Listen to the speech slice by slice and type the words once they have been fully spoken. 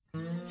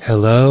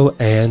Hello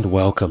and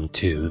welcome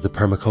to the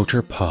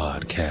Permaculture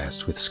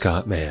Podcast with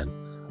Scott Mann,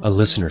 a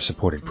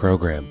listener-supported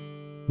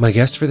program. My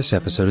guest for this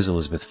episode is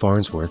Elizabeth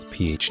Farnsworth,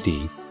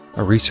 PhD,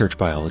 a research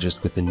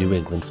biologist with the New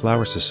England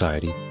Flower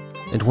Society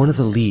and one of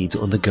the leads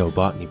on the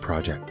GoBotany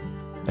project,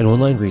 an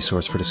online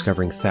resource for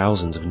discovering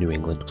thousands of New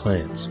England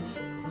plants,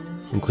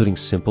 including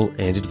simple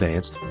and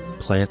advanced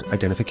plant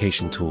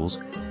identification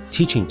tools,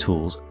 teaching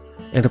tools,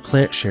 and a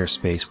plant share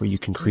space where you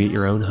can create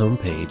your own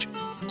homepage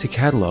to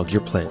catalog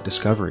your plant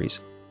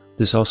discoveries.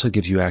 This also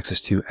gives you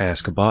access to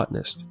Ask a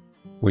Botanist,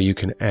 where you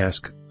can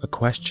ask a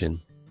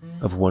question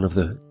of one of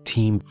the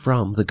team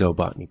from the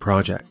GoBotany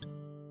project.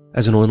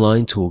 As an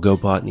online tool,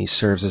 GoBotany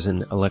serves as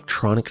an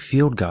electronic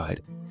field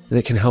guide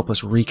that can help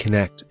us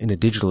reconnect in a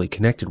digitally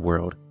connected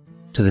world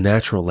to the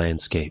natural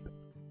landscape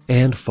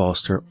and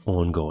foster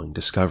ongoing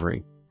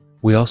discovery.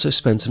 We also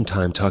spend some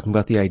time talking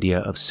about the idea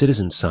of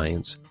citizen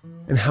science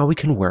and how we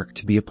can work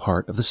to be a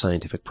part of the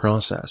scientific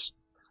process.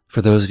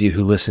 For those of you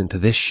who listen to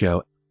this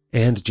show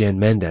and Jan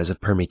Mendez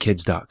of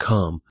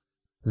PermiKids.com,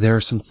 there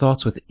are some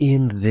thoughts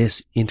within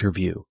this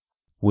interview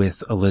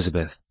with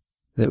Elizabeth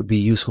that would be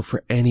useful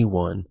for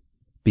anyone,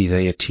 be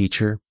they a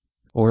teacher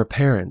or a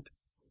parent,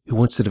 who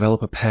wants to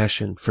develop a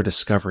passion for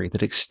discovery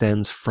that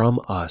extends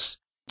from us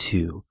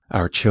to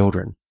our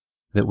children,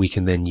 that we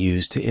can then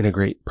use to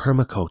integrate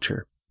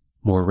permaculture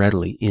more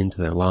readily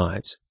into their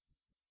lives.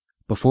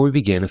 Before we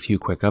begin, a few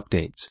quick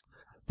updates.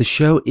 The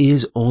show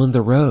is on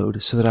the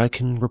road so that I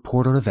can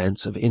report on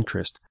events of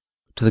interest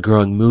to the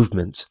growing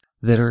movements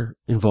that are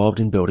involved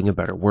in building a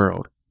better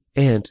world,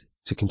 and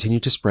to continue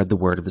to spread the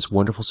word of this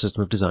wonderful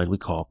system of design we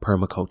call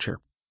permaculture.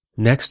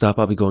 Next up,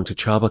 I'll be going to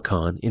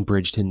ChabaCon in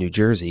Bridgeton, New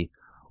Jersey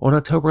on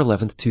October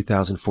 11th,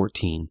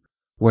 2014,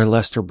 where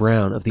Lester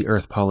Brown of the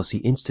Earth Policy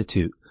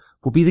Institute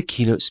will be the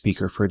keynote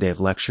speaker for a day of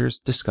lectures,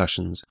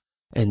 discussions,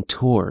 and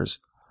tours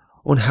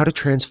on how to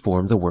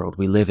transform the world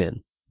we live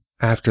in.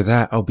 After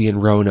that, I'll be in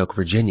Roanoke,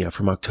 Virginia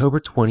from October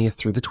 20th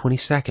through the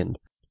 22nd,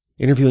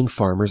 interviewing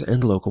farmers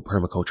and local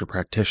permaculture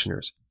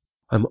practitioners.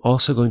 I'm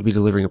also going to be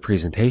delivering a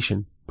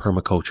presentation,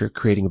 Permaculture,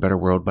 Creating a Better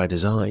World by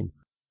Design,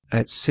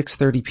 at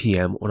 6:30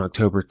 p.m. on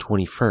October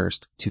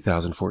 21st,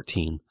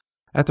 2014,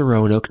 at the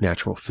Roanoke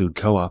Natural Food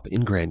Co-op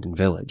in Grandin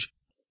Village.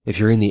 If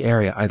you're in the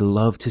area, I'd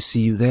love to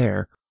see you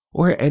there,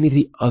 or at any of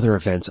the other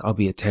events I'll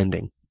be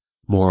attending.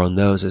 More on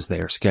those as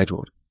they are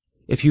scheduled.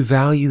 If you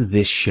value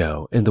this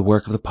show and the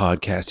work of the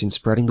podcast in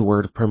spreading the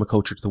word of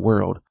permaculture to the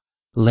world,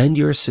 lend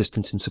your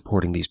assistance in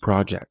supporting these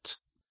projects.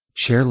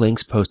 Share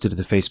links posted to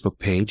the Facebook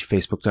page,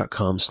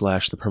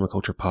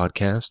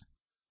 facebook.com/thepermaculturepodcast,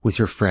 with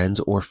your friends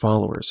or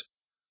followers.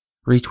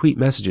 Retweet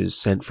messages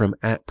sent from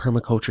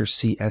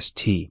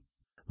 @permaculturecst.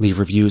 Leave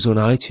reviews on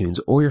iTunes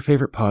or your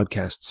favorite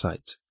podcast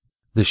sites.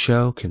 The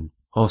show can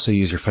also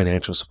use your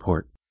financial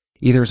support,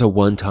 either as a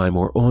one-time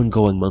or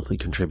ongoing monthly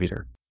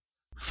contributor.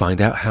 Find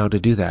out how to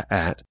do that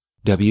at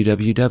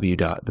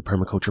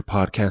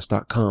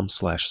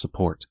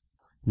www.thepermaculturepodcast.com/support.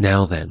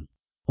 Now then,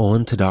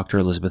 on to Dr.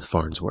 Elizabeth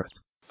Farnsworth.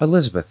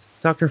 Elizabeth,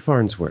 Dr.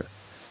 Farnsworth,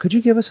 could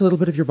you give us a little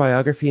bit of your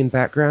biography and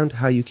background,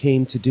 how you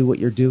came to do what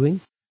you're doing?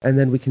 And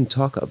then we can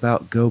talk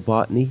about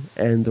GoBotany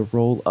and the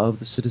role of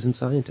the citizen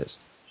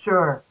scientist.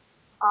 Sure.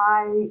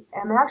 I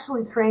am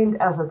actually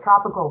trained as a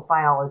tropical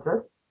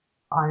biologist.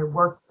 I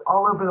worked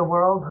all over the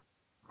world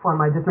for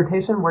my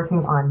dissertation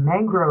working on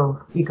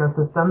mangrove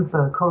ecosystems,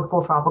 the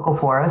coastal tropical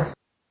forests.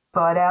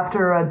 But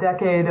after a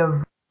decade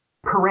of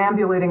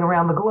perambulating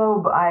around the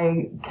globe,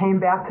 I came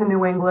back to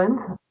New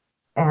England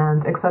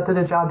and accepted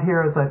a job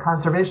here as a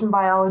conservation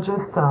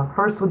biologist,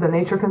 first with the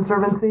Nature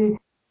Conservancy,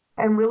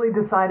 and really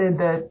decided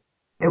that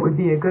it would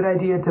be a good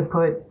idea to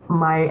put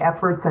my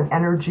efforts and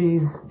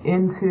energies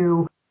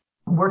into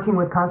working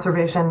with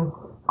conservation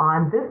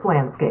on this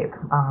landscape,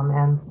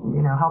 and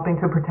helping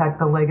to protect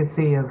the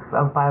legacy of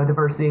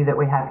biodiversity that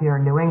we have here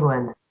in New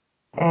England.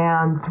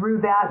 And through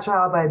that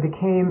job, I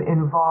became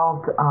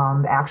involved,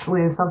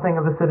 actually as something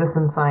of a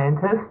citizen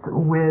scientist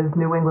with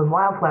New England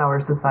Wildflower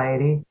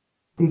Society,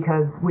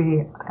 because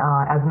we,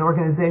 as an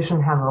organization,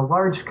 have a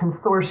large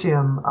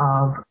consortium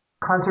of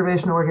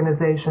conservation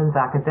organizations,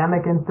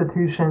 academic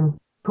institutions,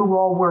 who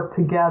all work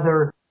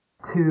together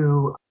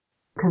to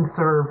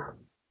conserve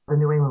the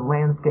New England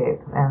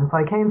landscape. And so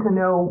I came to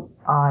know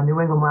New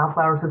England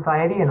Wildflower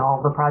Society and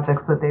all the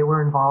projects that they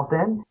were involved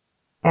in.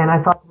 And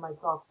I thought to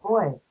myself,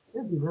 boy, it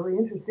would be really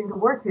interesting to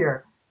work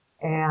here.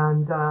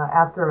 And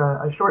after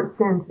a short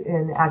stint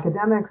in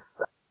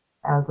academics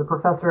as a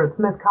professor at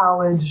Smith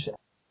College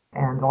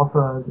and also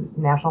a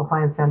National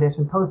Science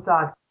Foundation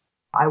postdoc,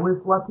 I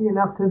was lucky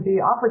enough to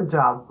be offered a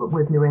job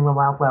with New England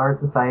Wildflower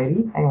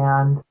Society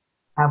and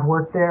have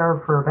worked there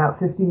for about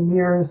 15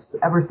 years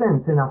ever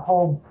since in a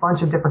whole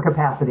bunch of different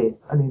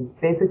capacities. I mean,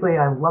 basically,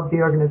 I love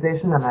the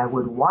organization and I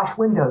would wash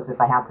windows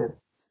if I had to.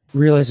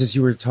 Realized as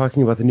you were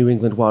talking about the New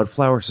England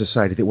Wildflower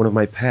Society that one of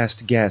my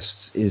past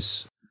guests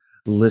is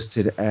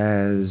listed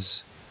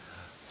as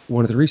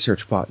one of the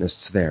research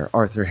botanists there,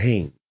 Arthur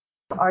Haynes.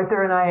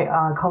 Arthur and I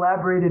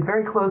collaborated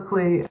very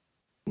closely.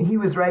 He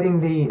was writing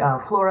the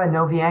Flora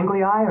Novae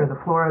Anglii, or the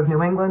Flora of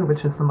New England,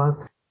 which is the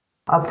most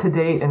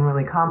up-to-date and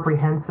really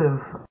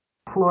comprehensive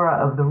flora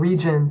of the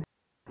region.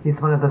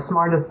 He's one of the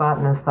smartest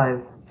botanists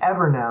I've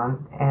ever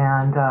known,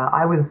 and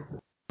I was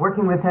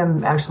working with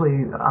him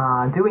actually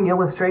doing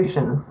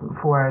illustrations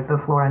for the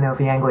Flora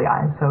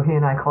Novae. So he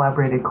and I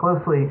collaborated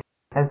closely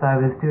as I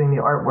was doing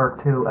the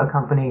artwork to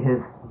accompany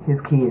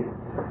his keys.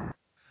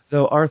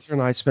 Though Arthur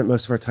and I spent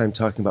most of our time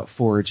talking about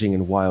foraging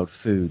and wild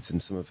foods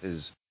and some of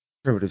his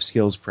primitive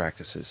skills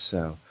practices.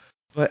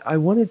 But I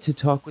wanted to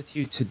talk with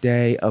you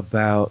today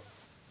about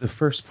the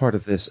first part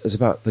of this is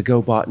about the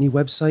GoBotany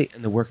website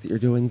and the work that you're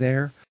doing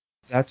there.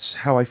 That's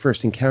how I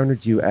first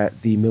encountered you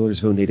at the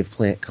Millersville Native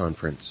Plant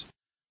Conference,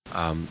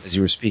 as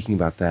you were speaking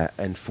about that.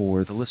 And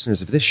for the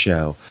listeners of this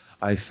show,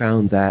 I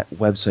found that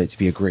website to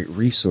be a great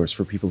resource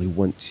for people who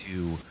want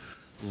to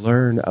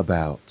learn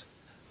about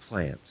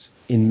plants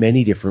in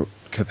many different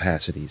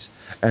capacities.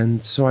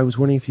 And so I was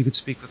wondering if you could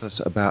speak with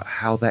us about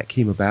how that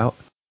came about,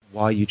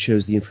 why you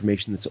chose the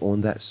information that's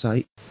on that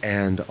site,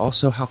 and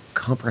also how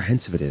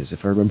comprehensive it is.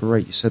 If I remember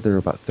right, you said there are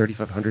about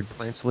 3,500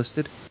 plants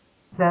listed?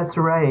 That's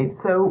right.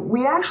 So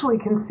we actually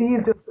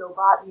conceived of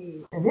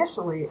GoBotany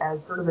initially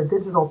as sort of a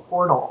digital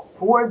portal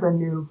for the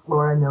new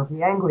Flora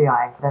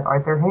Novae that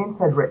Arthur Haynes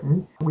had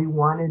written. We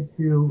wanted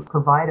to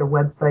provide a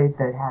website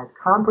that had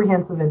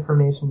comprehensive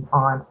information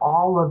on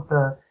all of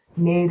the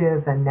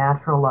native and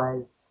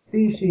naturalized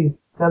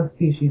species,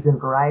 subspecies, and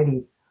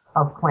varieties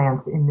of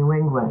plants in New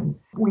England.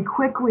 We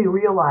quickly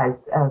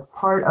realized as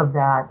part of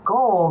that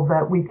goal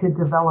that we could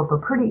develop a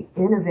pretty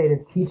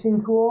innovative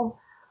teaching tool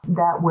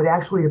that would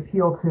actually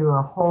appeal to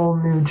a whole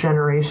new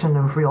generation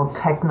of real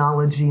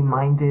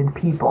technology-minded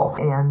people.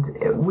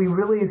 And we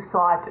really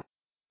sought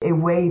a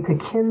way to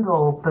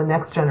kindle the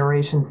next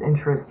generation's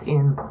interest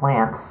in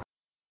plants.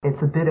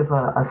 It's a bit of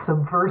a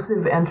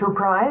subversive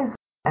enterprise,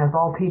 as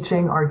all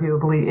teaching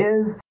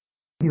arguably is.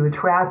 You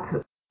attract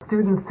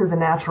students to the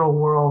natural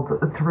world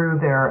through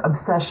their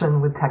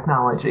obsession with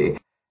technology.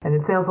 And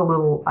it sounds a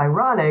little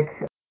ironic,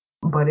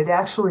 but it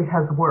actually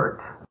has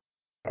worked.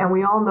 And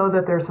we all know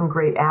that there's some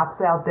great apps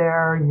out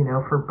there,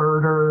 for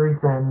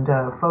birders and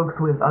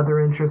folks with other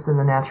interests in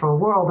the natural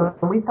world.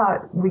 And we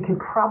thought we could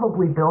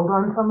probably build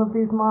on some of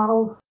these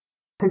models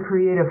to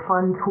create a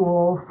fun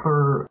tool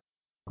for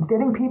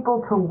getting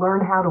people to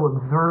learn how to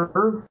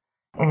observe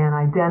and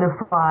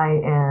identify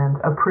and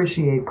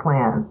appreciate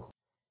plants.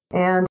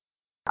 And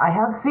I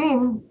have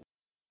seen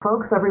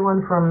folks,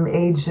 everyone from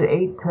age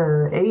 8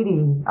 to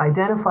 80,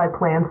 identify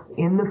plants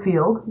in the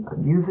field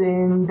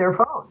using their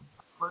phone.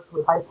 Worked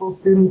with high school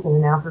students in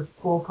an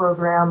after-school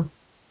program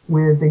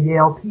with the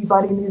Yale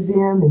Peabody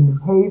Museum in New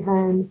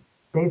Haven.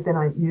 They've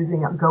been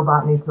using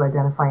GoBotany to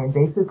identify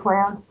invasive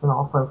plants and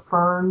also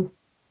ferns.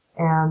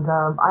 And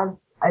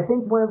I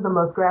think one of the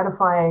most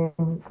gratifying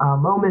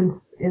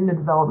moments in the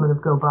development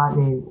of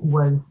GoBotany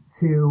was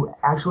to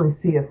actually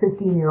see a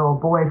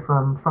 15-year-old boy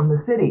from the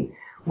city,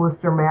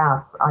 Worcester,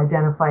 Mass,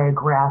 identify a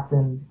grass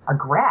in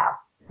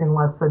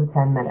less than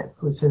 10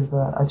 minutes, which is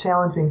a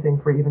challenging thing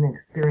for even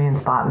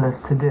experienced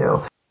botanists to do.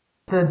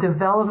 The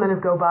development of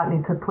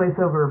GoBotany took place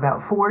over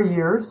about 4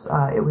 years.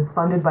 It was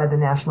funded by the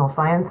National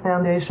Science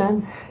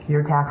Foundation,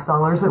 your tax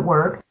dollars at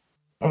work,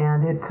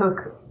 and it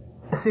took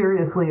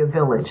seriously a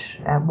village.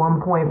 At one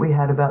point, we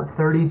had about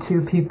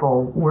 32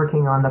 people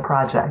working on the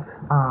project.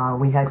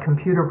 We had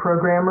computer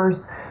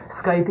programmers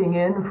Skyping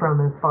in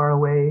from as far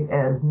away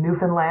as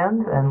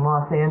Newfoundland and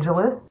Los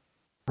Angeles.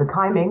 The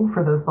timing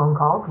for those phone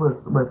calls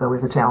was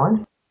always a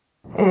challenge.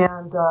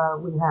 And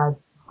we had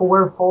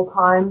 4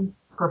 full-time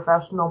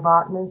professional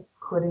botanists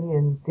putting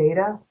in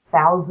data,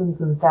 thousands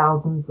and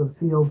thousands of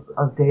fields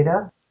of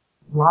data,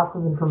 lots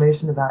of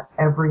information about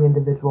every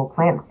individual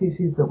plant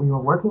species that we were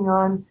working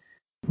on.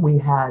 We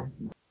had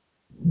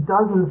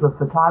dozens of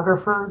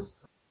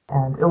photographers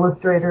and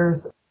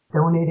illustrators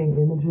donating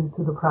images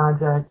to the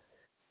project.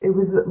 It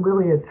was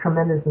really a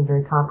tremendous and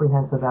very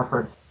comprehensive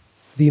effort.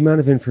 The amount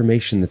of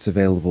information that's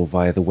available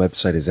via the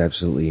website is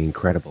absolutely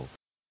incredible.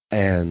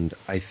 And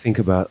I think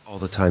about all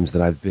the times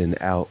that I've been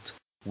out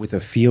with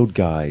a field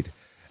guide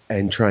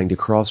and trying to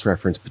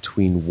cross-reference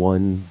between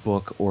one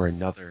book or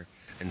another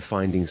and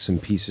finding some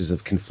pieces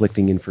of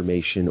conflicting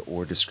information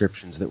or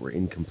descriptions that were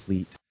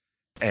incomplete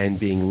and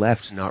being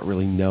left not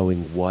really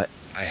knowing what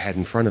I had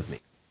in front of me.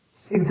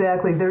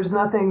 Exactly. There's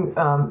nothing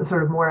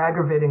sort of more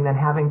aggravating than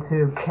having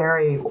to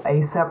carry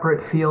a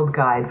separate field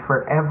guide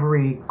for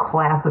every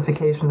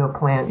classification of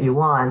plant you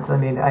want. I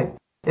mean,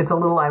 it's a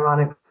little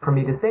ironic for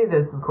me to say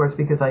this, of course,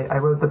 because I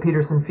wrote the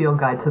Peterson Field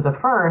Guide to the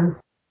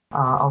ferns,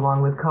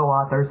 along with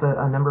co-authors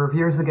a number of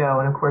years ago.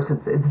 And of course,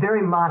 it's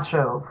very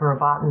macho for a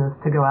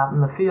botanist to go out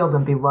in the field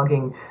and be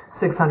lugging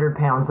 600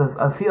 pounds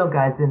of field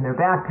guides in their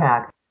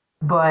backpack.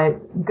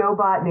 But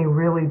GoBotany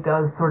really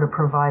does sort of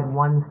provide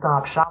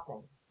one-stop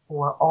shopping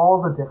for all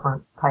the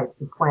different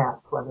types of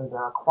plants, whether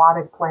they're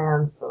aquatic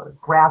plants or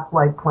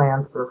grass-like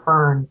plants or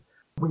ferns.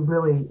 We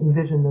really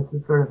envision this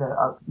as sort of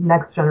a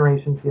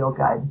next-generation field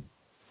guide.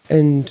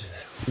 And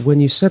when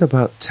you said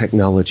about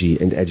technology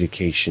and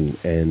education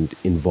and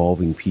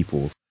involving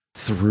people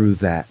through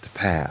that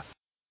path,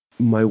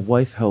 my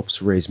wife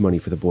helps raise money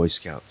for the Boy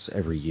Scouts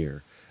every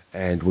year.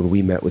 And when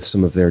we met with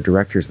some of their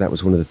directors, that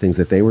was one of the things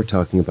that they were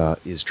talking about,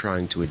 is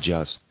trying to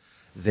adjust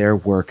their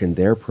work and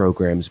their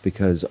programs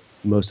because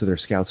most of their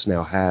scouts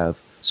now have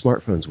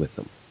smartphones with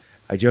them.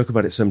 I joke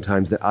about it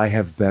sometimes that I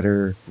have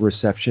better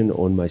reception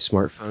on my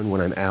smartphone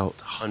when I'm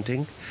out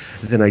hunting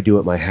than I do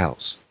at my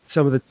house.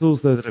 Some of the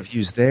tools, though, that I've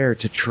used there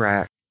to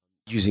track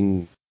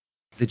using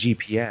the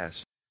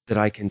GPS, that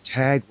I can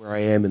tag where I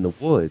am in the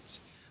woods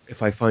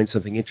if I find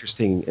something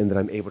interesting and that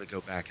I'm able to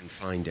go back and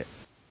find it.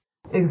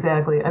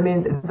 Exactly. I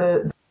mean,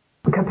 the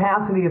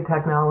capacity of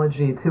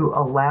technology to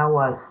allow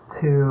us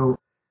to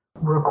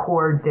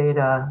record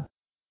data,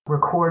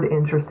 record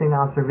interesting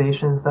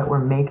observations that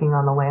we're making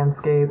on the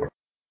landscape.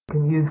 You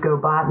can use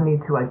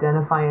GoBotany to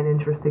identify an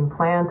interesting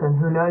plant, and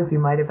who knows, you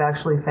might have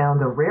actually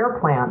found a rare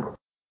plant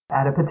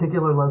at a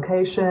particular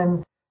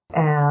location,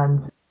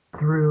 and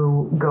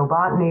through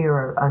GoBotany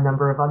or a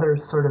number of other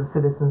sort of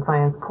citizen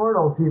science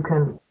portals, you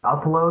can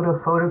upload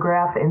a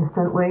photograph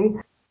instantly,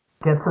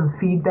 get some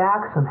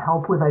feedback, some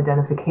help with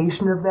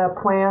identification of that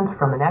plant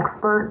from an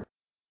expert,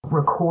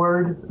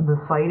 record the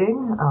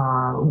sighting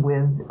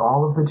with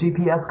all of the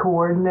GPS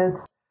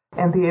coordinates,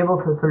 and be able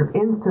to sort of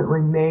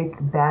instantly make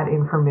that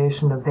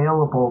information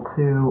available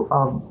to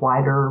a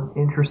wider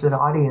interested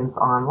audience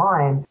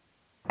online.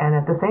 And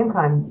at the same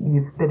time,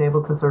 you've been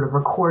able to sort of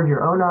record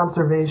your own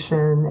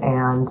observation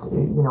and,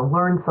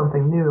 learn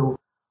something new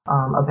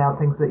about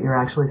things that you're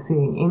actually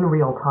seeing in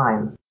real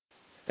time.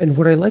 And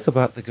what I like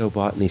about the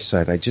GoBotany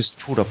site, I just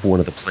pulled up one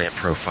of the plant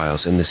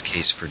profiles, in this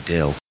case for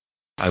dill.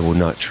 I will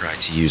not try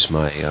to use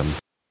my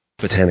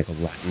botanical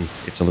Latin.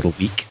 It's a little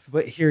weak.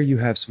 But here you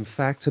have some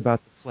facts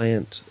about the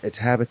plant, its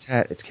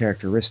habitat, its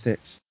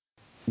characteristics,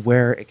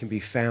 where it can be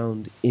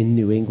found in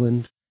New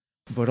England.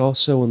 But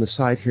also on the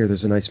side here,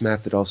 there's a nice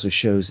map that also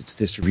shows its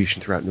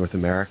distribution throughout North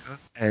America.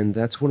 And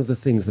that's one of the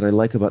things that I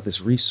like about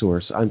this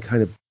resource. I'm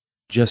kind of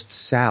just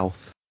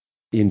south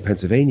in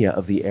Pennsylvania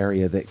of the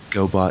area that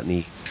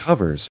GoBotany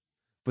covers.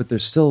 But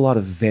there's still a lot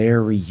of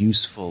very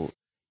useful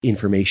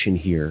information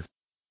here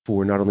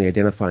for not only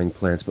identifying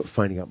plants, but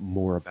finding out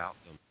more about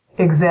them.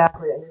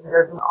 Exactly. I mean,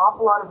 there's an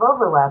awful lot of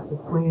overlap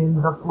between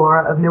the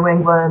flora of New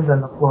England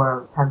and the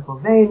flora of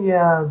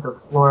Pennsylvania, the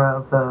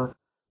flora of the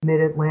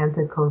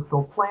mid-Atlantic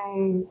coastal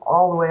plain,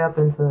 all the way up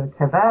into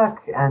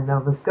Quebec and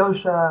Nova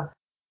Scotia,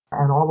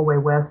 and all the way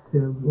west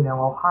to,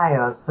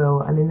 Ohio.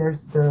 So, I mean,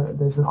 there's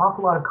an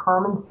awful lot of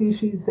common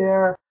species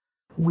there.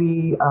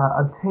 We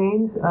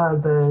obtained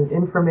the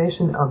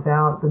information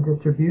about the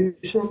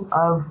distribution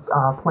of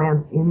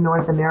plants in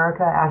North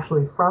America,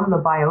 actually from the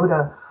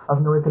Biota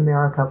of North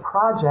America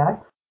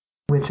project,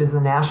 which is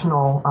a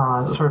national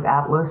sort of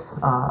atlas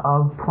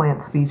of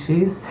plant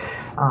species,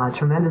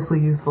 tremendously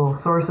useful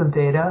source of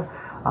data.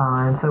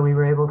 And so we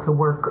were able to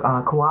work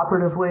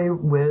cooperatively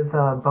with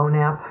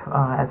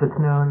BONAP, as it's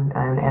known,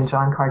 and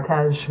John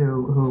Cartege,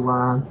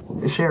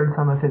 who shared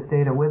some of his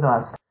data with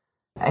us.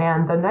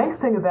 And the nice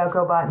thing about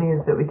GoBotany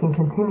is that we can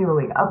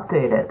continually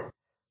update it.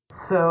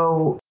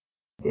 So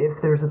if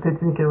there's a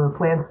particular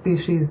plant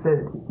species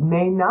that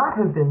may not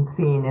have been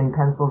seen in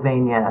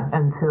Pennsylvania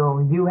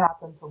until you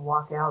happen to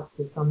walk out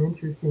to some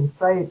interesting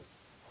site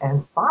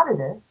and spotted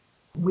it,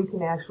 we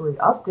can actually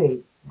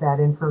update that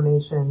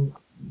information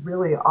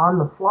really on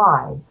the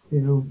fly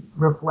to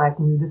reflect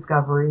new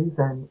discoveries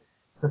and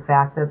the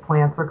fact that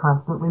plants are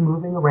constantly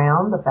moving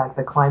around, the fact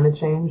that climate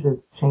change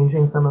is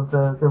changing some of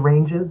the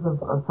ranges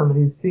of some of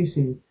these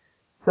species.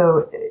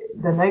 So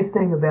the nice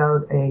thing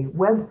about a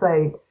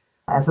website,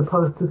 as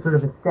opposed to sort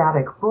of a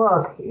static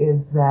book,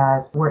 is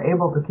that we're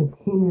able to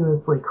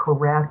continuously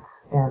correct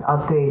and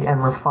update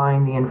and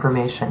refine the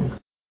information.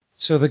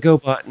 So the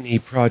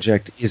GoBotany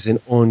project is an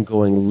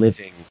ongoing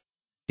living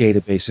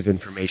database of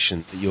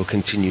information that you'll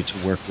continue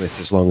to work with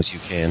as long as you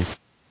can.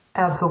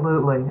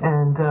 Absolutely.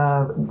 And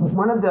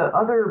one of the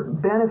other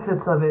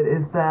benefits of it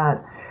is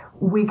that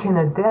we can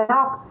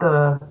adapt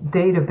the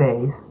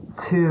database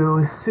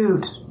to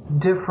suit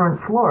different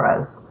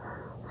floras.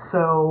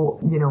 So,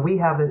 we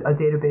have a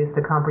database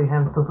that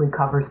comprehensively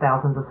covers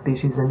thousands of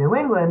species in New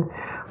England,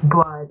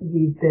 but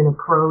we've been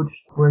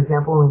approached, for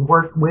example, and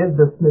worked with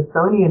the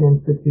Smithsonian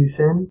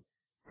Institution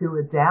to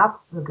adapt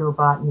the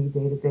GoBotany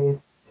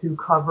database to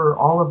cover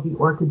all of the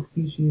orchid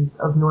species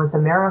of North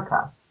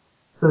America.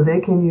 So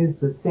they can use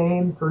the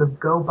same sort of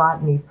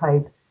GoBotany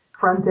type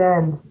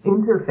front-end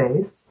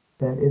interface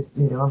that is,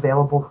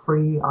 available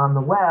free on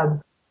the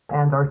web,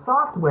 and our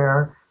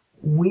software.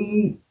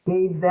 We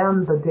gave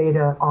them the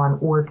data on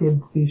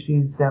orchid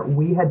species that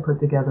we had put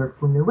together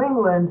for New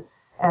England,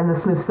 and the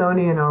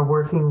Smithsonian are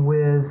working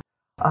with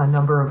a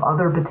number of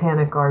other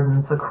botanic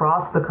gardens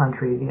across the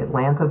country, the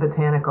Atlanta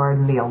Botanic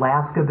Garden, the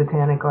Alaska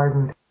Botanic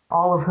Garden,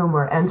 all of whom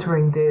are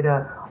entering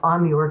data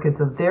on the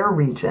orchids of their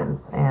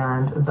regions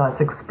and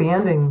thus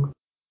expanding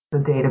the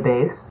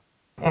database.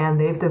 And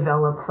they've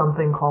developed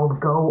something called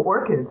Go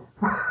Orchids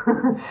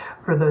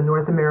for the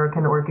North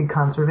American Orchid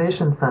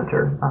Conservation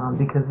Center,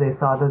 because they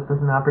saw this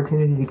as an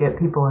opportunity to get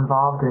people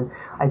involved in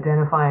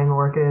identifying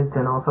orchids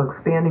and also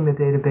expanding the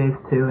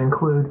database to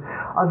include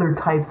other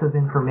types of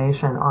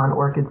information on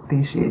orchid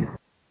species.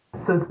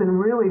 So it's been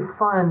really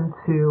fun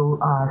to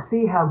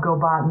see how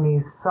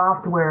GoBotany's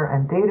software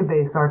and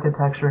database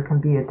architecture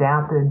can be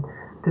adapted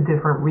to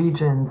different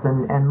regions.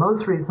 And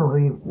most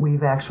recently,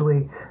 we've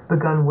actually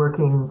begun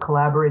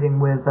collaborating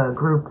with a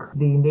group,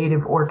 the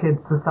Native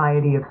Orchid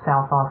Society of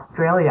South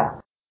Australia,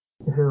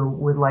 who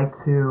would like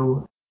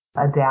to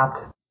adapt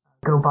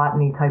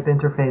GoBotany type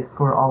interface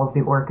for all of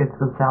the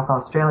orchids of South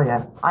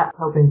Australia. I'm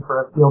hoping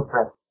for a field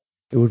trip.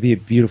 It would be a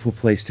beautiful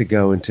place to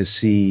go and to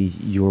see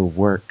your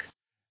work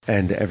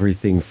and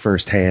everything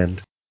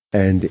firsthand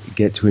and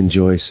get to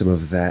enjoy some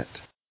of that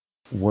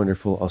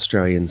wonderful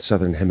Australian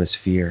southern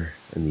hemisphere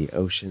and the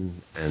ocean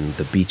and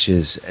the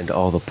beaches and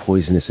all the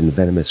poisonous and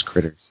venomous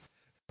critters.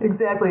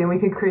 Exactly, and we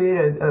could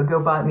create a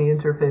GoBotany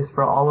interface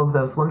for all of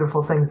those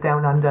wonderful things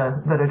down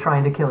under that are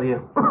trying to kill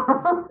you.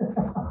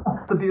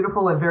 It's a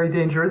beautiful and very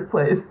dangerous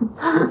place.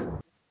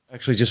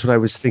 Actually, just what I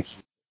was thinking,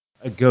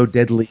 a Go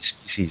Deadly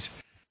species.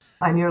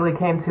 I nearly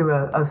came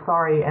to a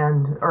sorry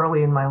end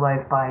early in my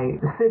life by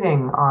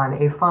sitting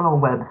on a funnel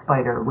web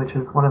spider, which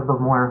is one of the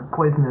more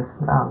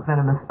poisonous,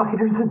 venomous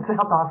spiders in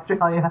South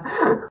Australia.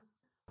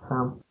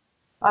 So,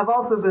 I've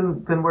also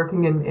been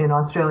working in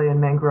Australian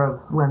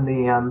mangroves when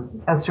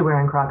the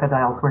estuarine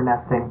crocodiles were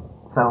nesting.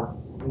 So,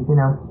 you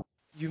know.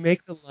 You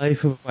make the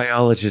life of a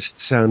biologist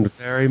sound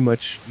very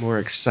much more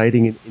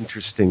exciting and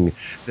interesting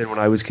than when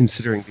I was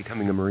considering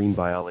becoming a marine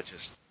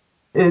biologist.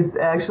 It's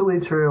actually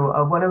true.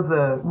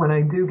 When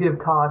I do give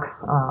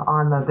talks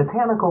on the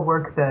botanical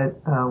work that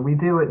we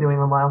do at New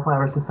England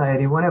Wildflower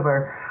Society, one of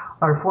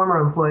our former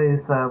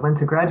employees went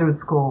to graduate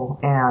school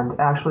and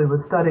actually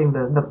was studying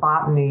the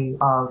botany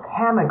of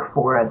hammock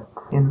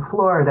forests in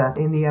Florida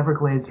in the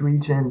Everglades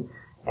region.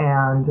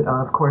 And,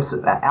 of course,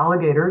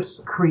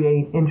 alligators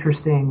create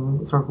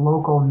interesting sort of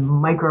local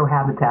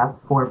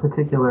microhabitats for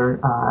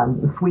particular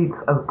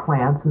suites of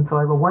plants. And so I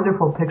have a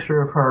wonderful picture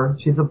of her.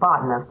 She's a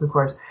botanist, of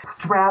course,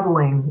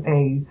 straddling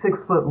a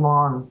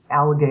 6-foot-long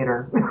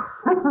alligator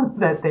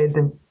that they'd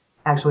been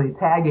actually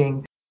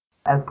tagging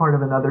as part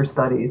of another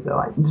study. So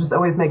I just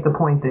always make the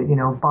point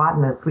that,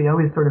 botanists, we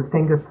always sort of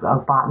think of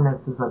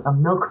botanists as a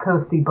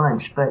milquetoasty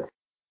bunch, but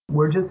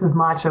we're just as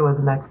macho as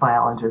the next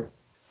biologist.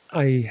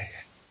 I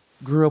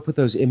grew up with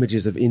those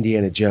images of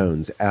Indiana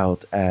Jones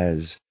out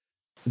as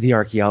the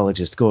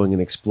archaeologist going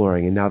and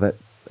exploring, and now that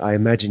I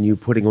imagine you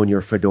putting on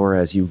your fedora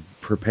as you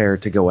prepare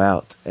to go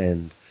out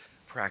and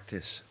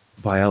practice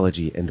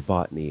biology and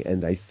botany,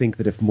 and I think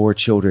that if more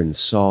children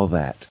saw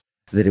that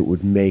it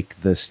would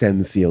make the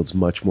STEM fields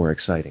much more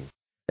exciting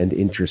and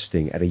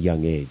interesting at a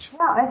young age.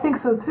 Yeah, I think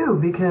so too,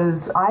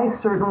 because I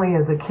certainly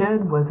as a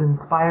kid was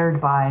inspired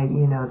by,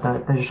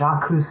 the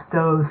Jacques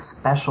Cousteau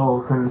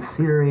specials and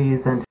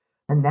series and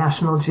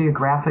National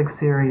Geographic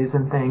series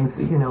and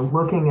things,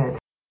 looking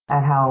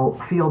at how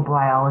field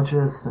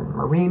biologists and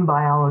marine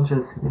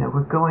biologists,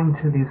 were going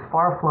to these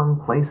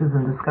far-flung places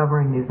and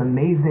discovering these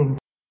amazing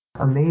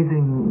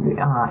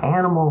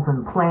animals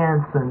and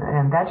plants,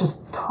 and that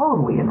just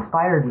totally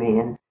inspired me.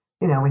 And,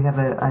 we have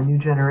a new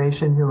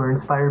generation who are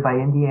inspired by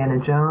Indiana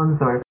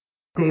Jones or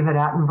David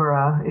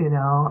Attenborough,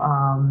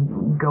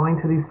 going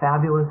to these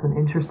fabulous and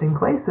interesting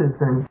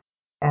places.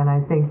 And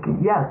I think,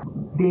 yes,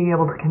 being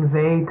able to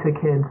convey to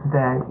kids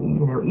that,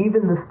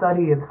 even the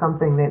study of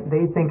something that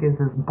they think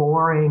is as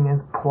boring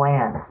as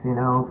plants,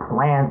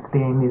 plants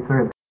being these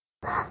sort of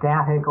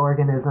static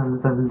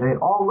organisms and they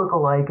all look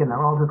alike and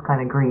they're all just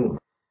kind of green,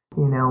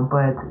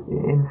 but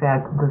in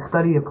fact, the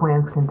study of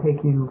plants can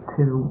take you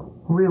to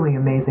really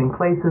amazing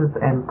places,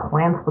 and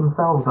plants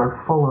themselves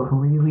are full of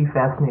really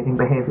fascinating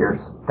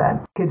behaviors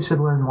that kids should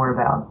learn more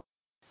about.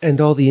 And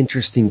all the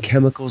interesting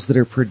chemicals that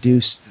are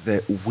produced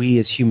that we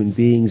as human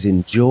beings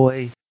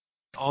enjoy,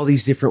 all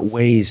these different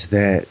ways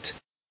that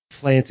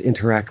plants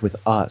interact with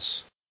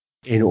us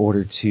in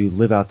order to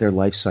live out their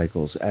life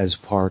cycles as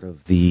part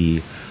of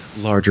the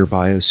larger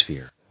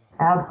biosphere.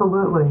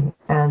 Absolutely.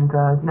 And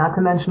not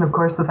to mention, of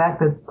course, the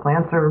fact that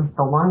plants are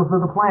the lungs of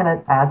the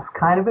planet. That's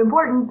kind of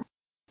important.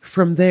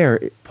 From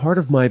there, part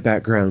of my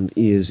background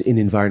is in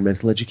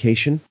environmental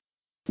education,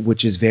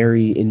 which is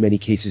very, in many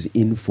cases,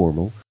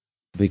 informal,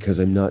 because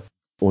I'm not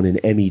on an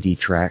MED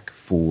track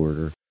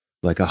for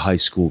like a high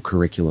school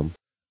curriculum.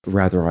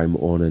 Rather, I'm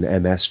on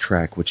an MS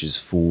track, which is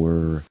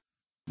for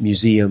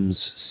museums,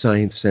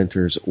 science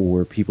centers,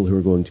 or people who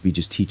are going to be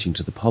just teaching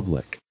to the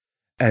public.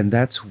 And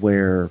that's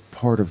where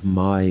part of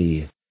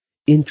my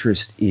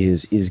interest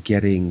is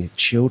getting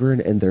children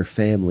and their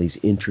families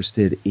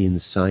interested in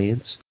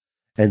science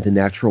and the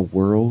natural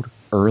world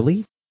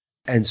early,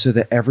 and so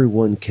that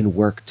everyone can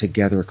work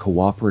together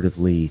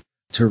cooperatively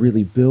to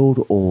really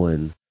build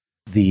on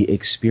the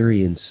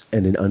experience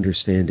and an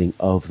understanding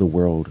of the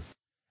world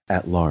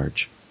at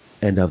large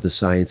and of the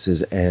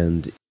sciences,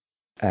 and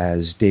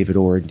as David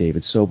Orr and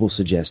David Sobel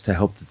suggest, to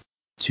help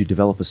to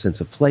develop a sense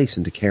of place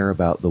and to care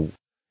about the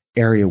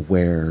area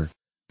where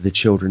the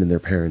children and their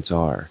parents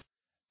are.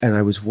 And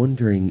I was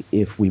wondering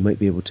if we might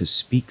be able to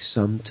speak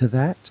some to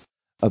that,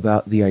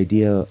 about the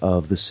idea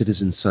of the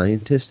citizen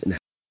scientist and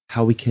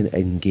how we can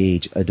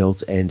engage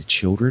adults and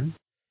children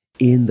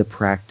in the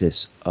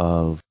practice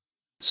of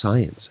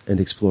science and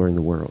exploring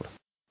the world.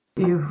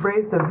 You've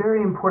raised a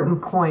very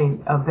important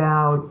point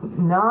about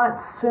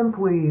not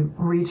simply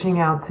reaching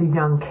out to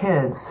young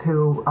kids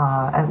who,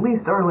 at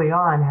least early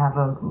on, have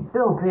a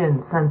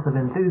built-in sense of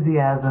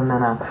enthusiasm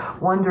and a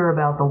wonder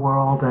about the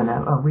world and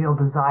a real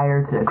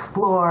desire to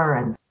explore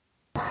and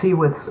see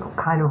what's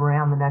kind of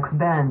around the next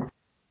bend.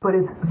 But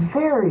it's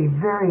very,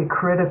 very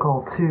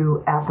critical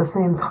to, at the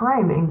same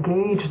time,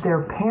 engage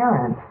their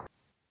parents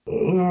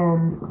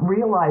in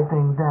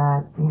realizing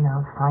that,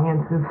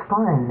 science is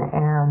fun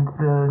and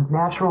the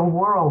natural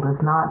world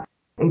is not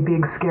a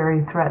big,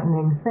 scary,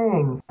 threatening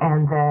thing,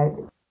 and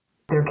that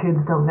their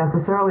kids don't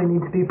necessarily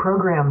need to be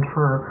programmed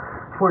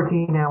for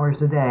 14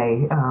 hours a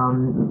day,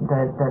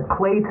 that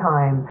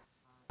playtime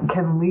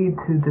can lead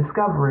to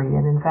discovery.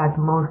 And in fact,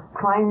 most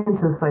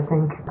scientists, I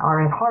think,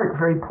 are at heart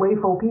very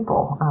playful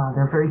people.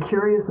 They're very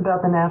curious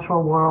about the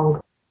natural world,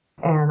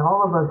 and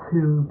all of us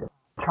who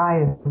try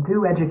and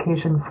do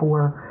education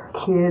for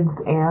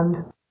kids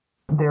and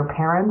their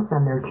parents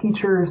and their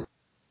teachers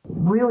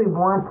really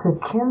want to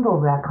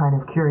kindle that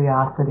kind of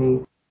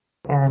curiosity.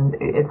 And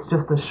it's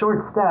just a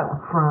short step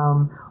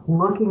from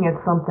looking at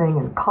something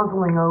and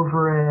puzzling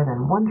over it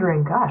and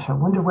wondering, gosh, I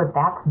wonder what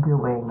that's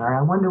doing, or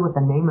I wonder what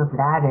the name of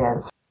that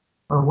is,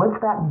 or what's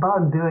that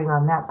bug doing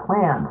on that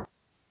plant,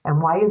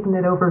 and why isn't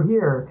it over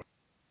here?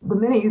 The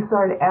minute you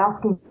start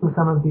asking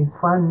some of these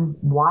fun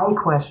why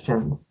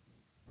questions,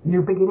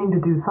 you're beginning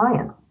to do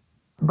science.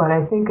 But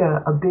I think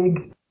a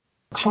big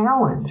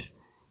challenge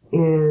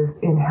is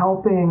in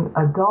helping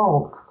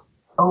adults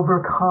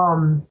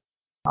overcome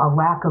a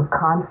lack of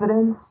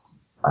confidence,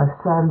 a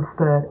sense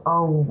that,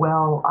 oh,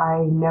 well,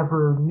 I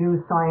never knew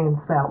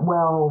science that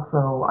well,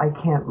 so I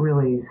can't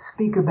really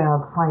speak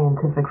about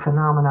scientific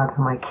phenomena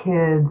to my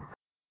kids.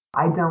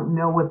 I don't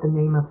know what the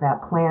name of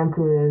that plant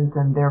is,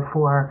 and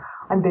therefore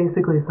I'm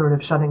basically sort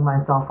of shutting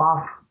myself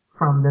off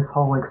from this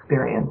whole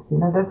experience.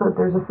 There's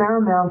a fair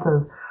amount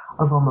of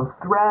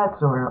almost threat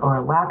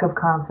or lack of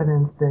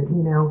confidence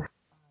that,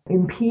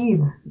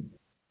 impedes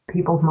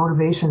people's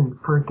motivation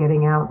for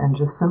getting out and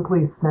just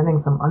simply spending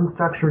some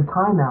unstructured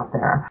time out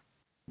there.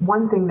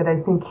 One thing that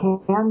I think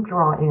can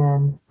draw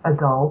in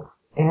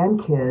adults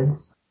and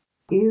kids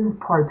is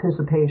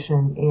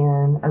participation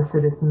in a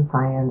citizen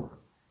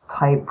science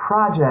type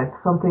project,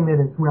 something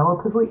that is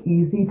relatively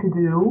easy to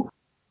do,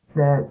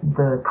 that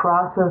the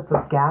process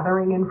of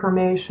gathering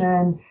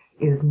information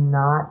is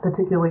not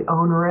particularly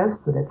onerous,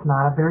 that it's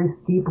not a very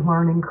steep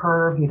learning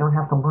curve. You don't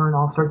have to learn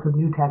all sorts of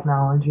new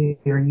technology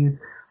or use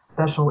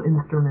special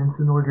instruments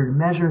in order to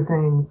measure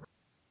things,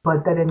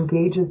 but that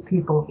engages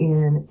people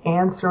in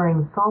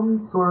answering some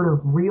sort of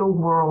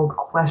real-world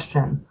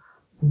question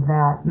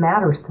that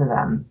matters to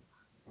them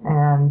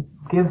and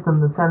gives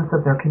them the sense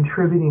that they're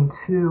contributing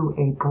to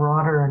a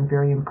broader and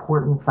very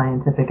important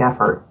scientific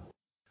effort.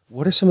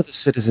 What are some of the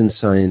citizen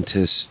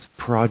scientist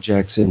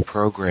projects and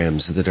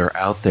programs that are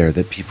out there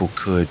that people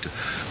could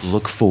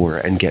look for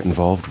and get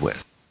involved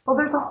with? Well,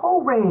 there's a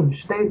whole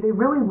range. They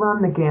really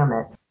run the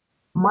gamut.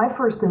 My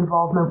first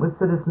involvement with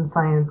citizen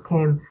science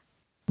came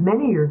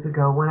many years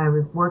ago when I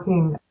was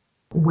working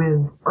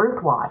with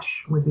Earthwatch,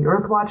 with the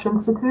Earthwatch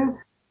Institute,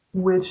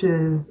 which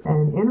is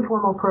an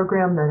informal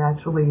program that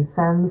actually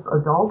sends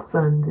adults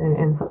and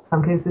in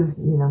some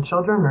cases,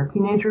 children or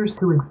teenagers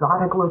to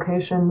exotic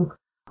locations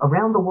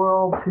around the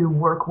world to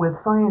work with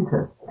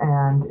scientists.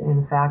 And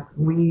in fact,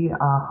 we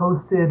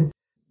hosted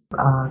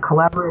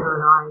collaborator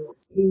and I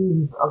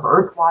teams of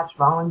Earthwatch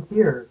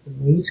volunteers, and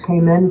they each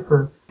came in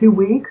for 2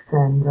 weeks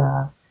and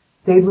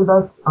stayed with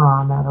us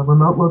at a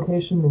remote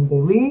location in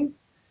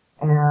Belize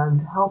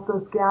and helped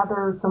us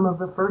gather some of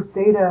the first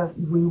data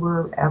we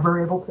were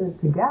ever able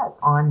to get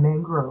on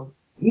mangrove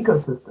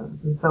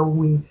ecosystems. And so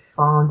we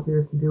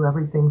volunteers to do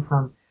everything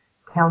from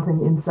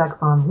counting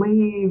insects on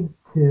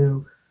leaves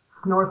to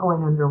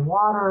snorkeling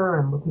underwater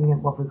and looking at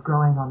what was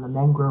growing on the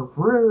mangrove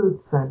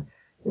roots and,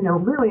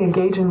 really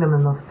engaging them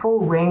in the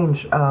full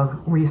range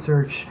of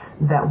research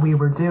that we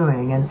were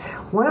doing. And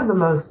one of the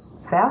most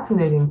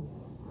fascinating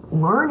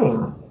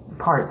learning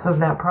parts of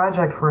that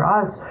project for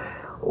us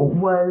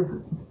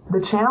was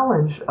the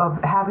challenge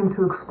of having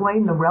to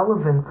explain the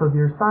relevance of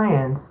your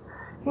science,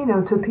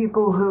 to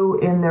people who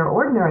in their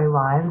ordinary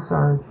lives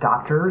are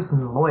doctors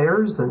and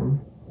lawyers and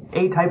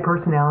A-type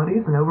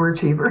personalities and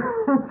overachievers,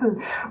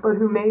 but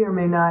who may or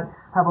may not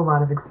have a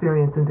lot of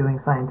experience in doing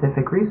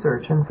scientific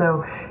research. And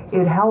so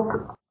it helped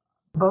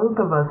both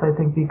of us, I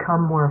think,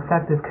 become more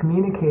effective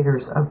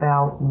communicators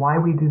about why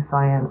we do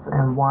science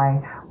and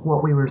why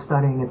what we were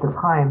studying at the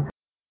time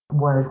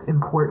was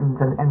important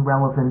and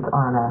relevant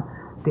on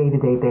a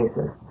day-to-day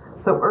basis.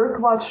 So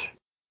Earthwatch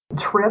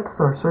trips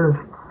are sort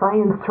of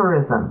science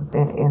tourism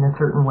in a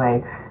certain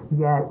way,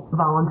 yet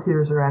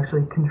volunteers are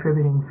actually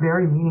contributing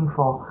very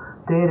meaningful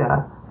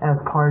data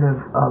as part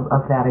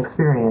of that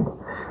experience.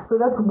 So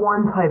that's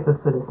one type of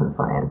citizen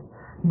science.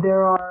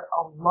 There are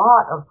a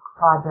lot of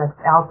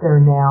projects out there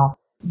now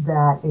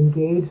that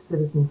engage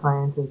citizen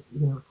scientists,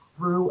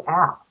 through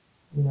apps,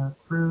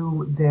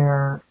 through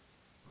their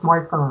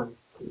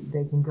smartphones.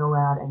 They can go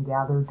out and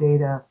gather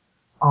data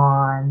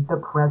on the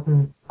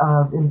presence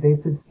of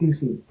invasive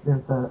species.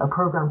 There's a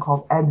program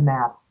called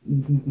EDDMAPS,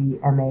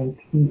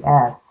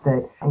 EDDMAPS,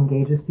 that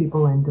engages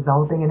people in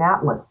developing an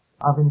atlas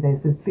of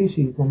invasive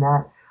species, and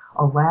that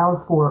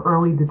allows for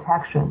early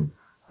detection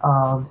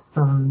of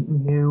some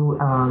new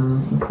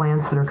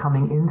plants that are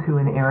coming into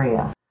an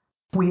area.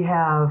 We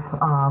have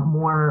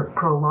more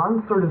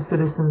prolonged sort of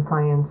citizen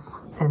science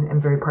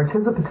and very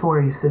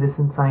participatory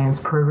citizen science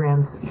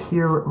programs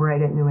here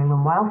right at New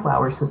England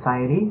Wildflower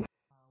Society.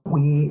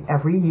 We,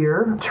 every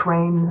year,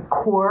 train a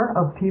corps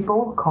of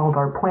people called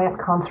our Plant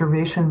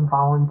Conservation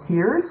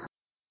Volunteers,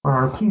 or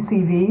our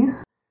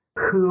PCVs,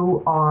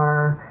 who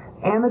are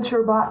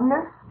amateur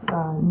botanists,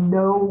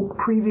 no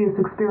previous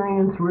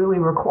experience really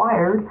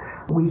required.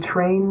 We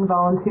train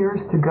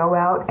volunteers to go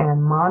out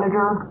and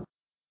monitor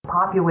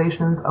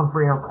populations of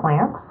rare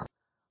plants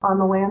on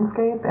the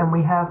landscape, and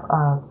we have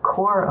a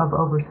corps of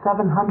over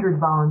 700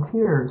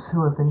 volunteers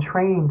who have been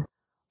trained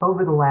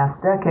over the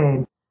last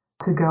decade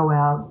to go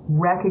out,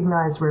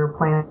 recognize rare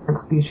plant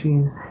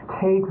species,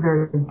 take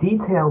very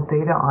detailed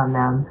data on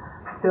them,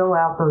 fill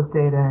out those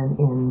data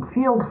in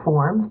field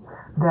forms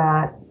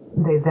that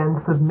they then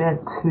submit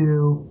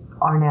to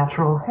our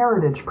natural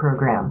heritage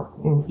programs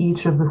in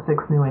each of the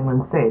 6 New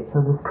England states.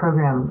 So this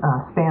program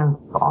spans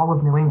all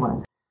of New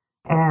England.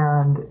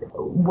 And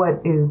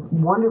what is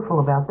wonderful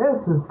about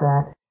this is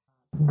that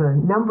the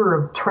number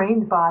of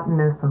trained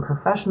botanists and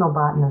professional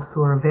botanists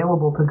who are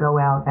available to go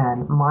out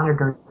and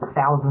monitor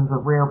thousands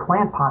of rare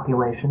plant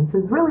populations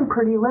is really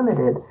pretty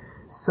limited.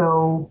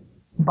 So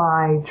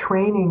by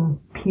training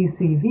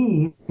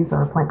PCVs, these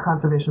are plant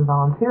conservation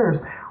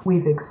volunteers,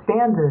 we've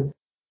expanded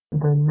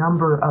the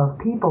number of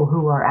people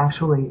who are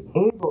actually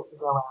able to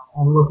go out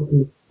and look at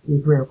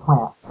these rare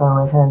plants. So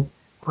it has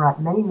brought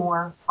many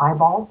more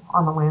eyeballs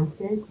on the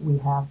landscape. We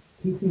have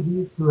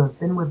PCVs who have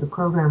been with the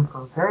program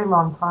for a very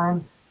long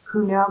time,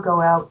 who now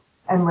go out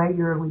and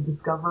regularly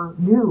discover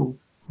new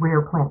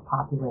rare plant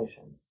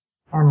populations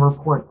and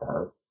report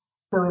those.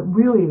 So it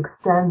really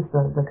extends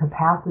the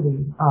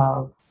capacity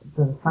of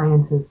the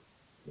scientists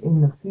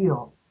in the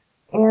field.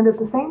 And at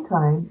the same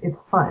time,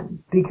 it's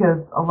fun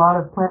because a lot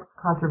of plant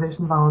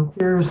conservation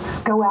volunteers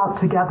go out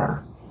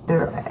together.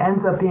 There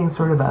ends up being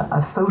sort of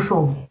a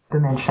social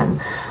dimension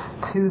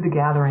to the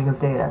gathering of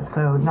data.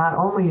 So not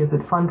only is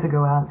it fun to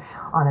go out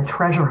on a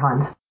treasure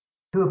hunt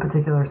to a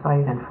particular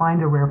site and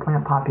find a rare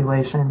plant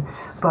population,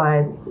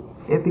 but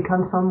it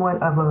becomes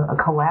somewhat of a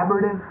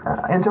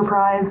collaborative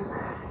enterprise.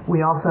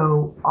 We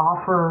also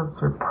offer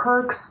sort of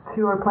perks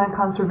to our plant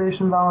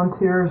conservation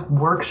volunteers,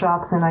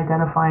 workshops in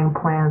identifying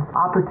plants,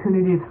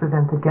 opportunities for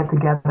them to get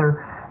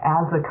together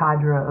as a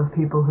cadre of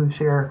people who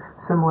share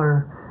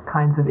similar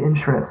kinds of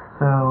interests.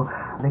 So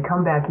they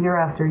come back year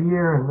after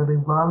year and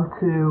really love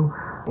to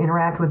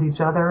interact with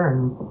each other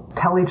and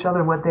tell each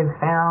other what they've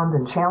found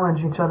and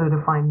challenge each other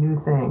to find new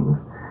things.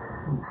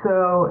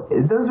 So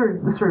those are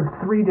the sort of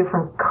 3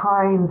 different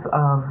kinds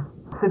of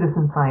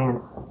citizen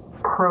science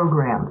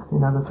programs,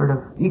 the sort of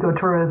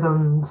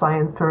ecotourism,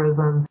 science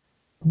tourism,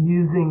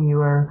 using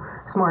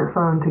your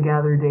smartphone to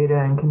gather data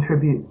and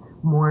contribute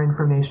more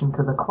information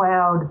to the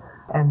cloud,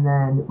 and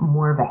then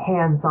more of a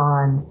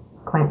hands-on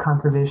plant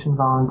conservation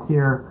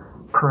volunteer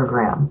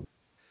program.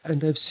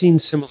 And I've seen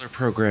similar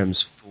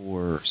programs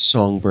for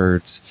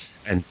songbirds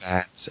and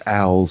bats,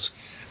 owls,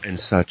 and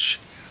such.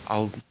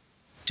 I'll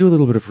do a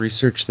little bit of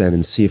research then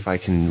and see if I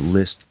can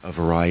list a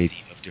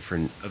variety of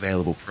different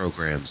available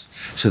programs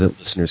so that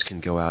listeners can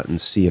go out and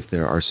see if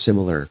there are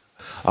similar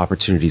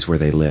opportunities where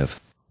they live.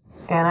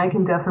 And I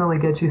can definitely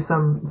get you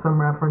some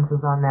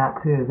references on that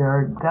too. There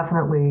are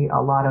definitely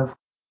a lot of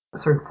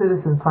sort of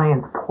citizen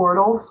science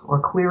portals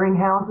or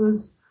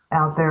clearinghouses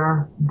out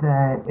there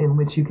that in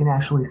which you can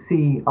actually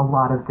see a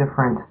lot of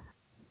different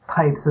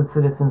types of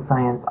citizen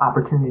science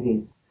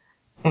opportunities.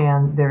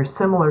 And there's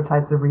similar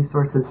types of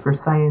resources for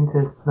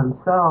scientists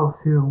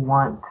themselves who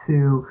want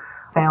to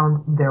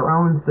found their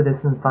own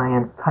citizen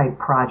science type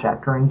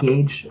project or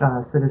engage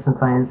citizen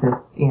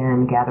scientists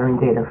in gathering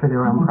data for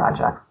their own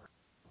projects.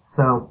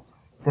 So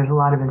there's a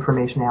lot of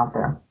information out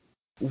there.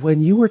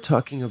 When you were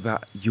talking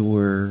about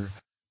your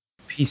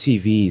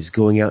PCVs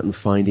going out and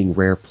finding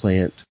rare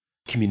plant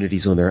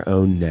communities on their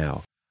own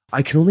now,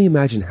 I can only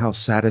imagine how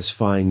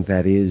satisfying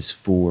that is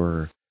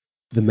for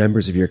the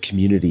members of your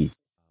community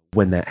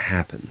when that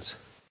happens.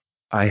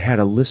 I had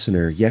a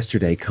listener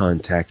yesterday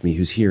contact me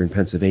who's here in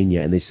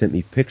Pennsylvania, and they sent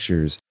me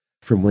pictures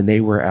from when they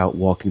were out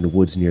walking the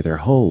woods near their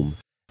home,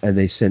 and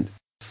they sent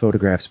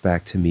photographs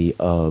back to me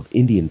of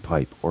Indian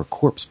pipe or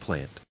corpse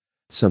plant,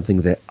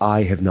 something that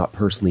I have not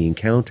personally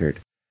encountered.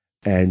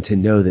 And to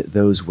know that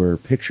those were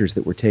pictures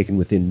that were taken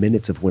within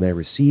minutes of when I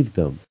received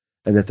them,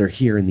 and that they're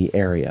here in the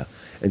area,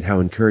 and how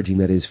encouraging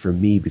that is for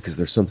me because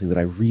there's something that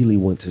I really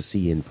want to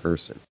see in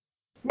person.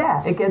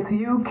 Yeah, it gets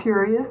you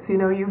curious.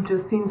 You've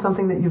just seen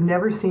something that you've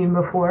never seen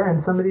before,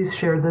 and somebody's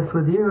shared this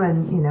with you,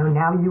 and,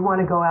 now you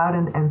want to go out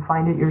and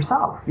find it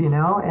yourself,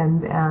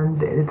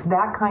 and it's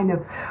that kind of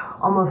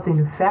almost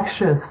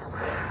infectious,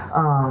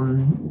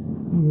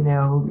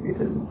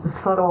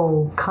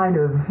 subtle kind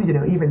of,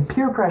 even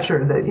peer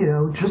pressure that,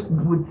 just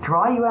would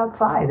draw you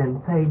outside and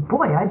say,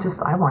 boy, I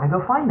want to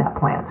go find that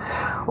plant,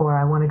 or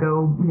I want to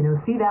go,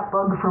 see that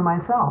bug for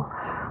myself.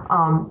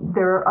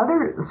 There are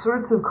other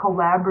sorts of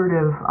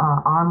collaborative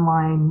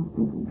online,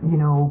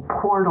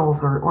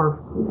 portals or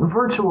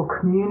virtual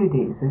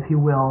communities, if you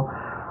will,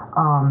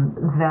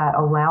 that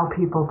allow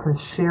people to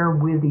share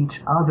with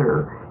each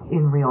other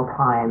in real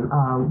time.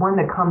 One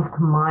that comes to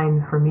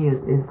mind for me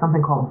is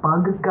something called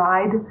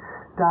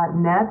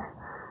bugguide.net,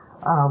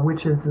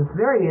 which is this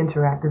very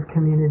interactive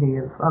community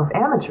of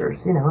amateurs,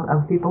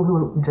 of people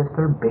who just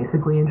are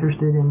basically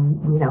interested in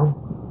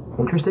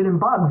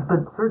bugs,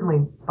 but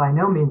certainly by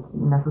no means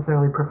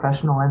necessarily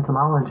professional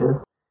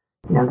entomologists.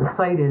 The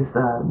site is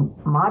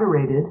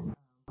moderated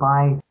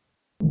by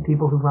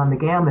people who run the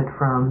gamut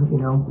from,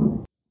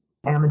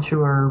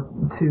 amateur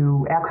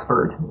to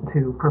expert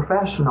to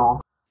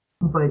professional,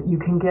 but you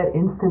can get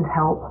instant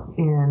help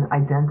in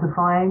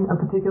identifying a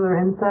particular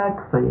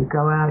insect. So you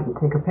go out, you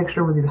take a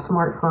picture with your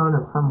smartphone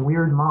of some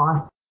weird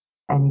moth,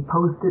 and you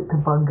post it to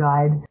Bug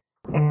Guide,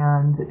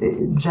 and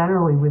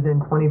generally within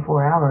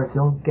 24 hours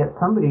you'll get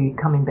somebody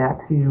coming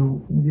back to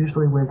you,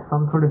 usually with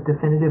some sort of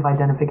definitive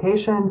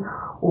identification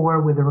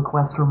or with a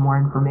request for more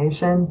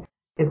information.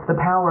 It's the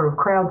power of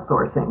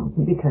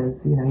crowdsourcing,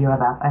 because, you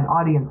have an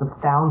audience of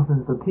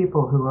thousands of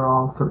people who are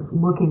all sort of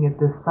looking at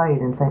this site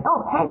and saying,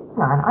 oh, hang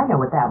on, I know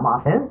what that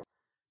moth is.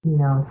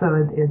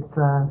 So it's,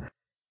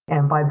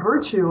 and by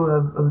virtue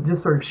of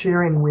just sort of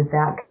sharing with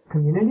that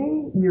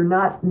community, you're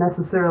not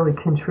necessarily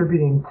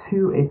contributing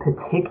to a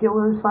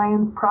particular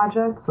science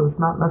project. So it's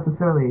not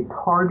necessarily a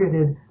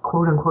targeted,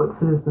 quote unquote,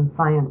 citizen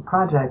science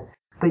project,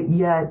 but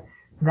yet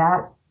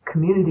that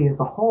community as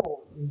a whole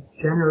is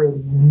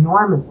generating an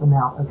enormous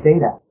amount of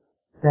data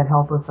that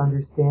help us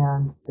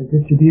understand the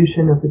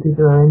distribution of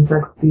particular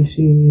insect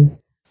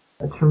species,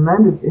 a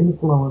tremendous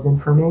inflow of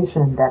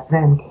information that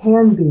then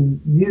can be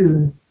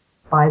used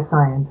by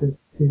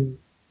scientists to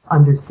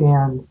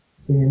understand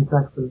the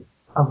insects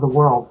of the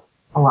world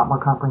a lot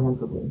more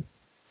comprehensively.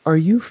 Are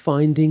you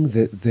finding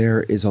that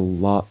there is a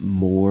lot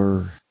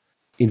more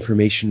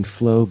information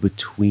flow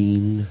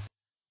between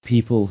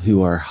people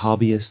who are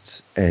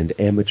hobbyists and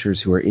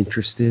amateurs who are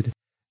interested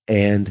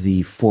and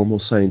the formal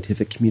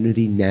scientific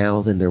community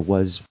now than there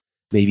was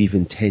maybe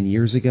even 10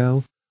 years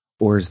ago?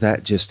 Or is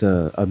that just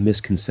a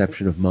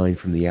misconception of mine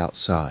from the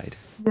outside?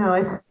 No,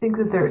 I think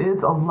that there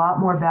is a lot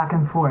more back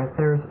and forth.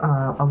 There's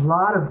a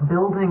lot of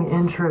building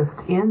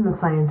interest in the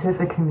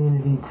scientific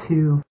community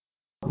to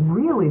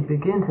really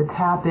begin to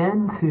tap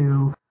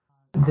into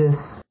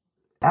this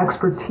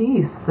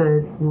expertise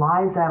that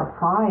lies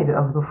outside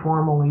of the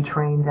formally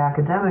trained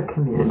academic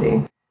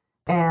community.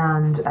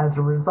 And as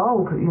a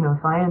result,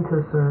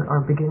 scientists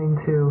are beginning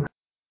to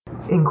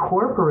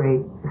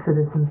incorporate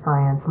citizen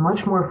science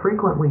much more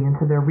frequently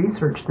into their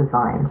research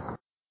designs,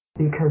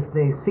 because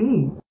they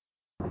see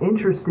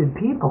interested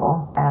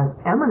people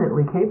as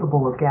eminently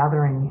capable of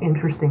gathering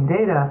interesting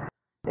data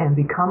and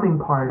becoming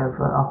part of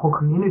a whole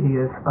community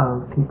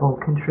of people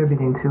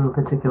contributing to a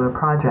particular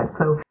project.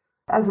 So,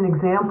 as an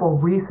example,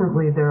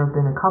 recently there have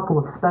been a couple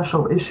of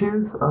special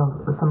issues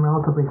of some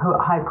relatively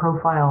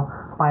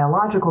high-profile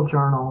biological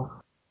journals.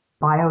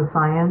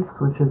 Bioscience,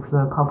 which is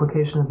the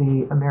publication of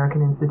the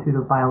American Institute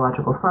of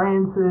Biological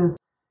Sciences,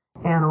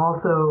 and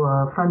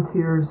also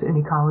Frontiers in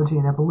Ecology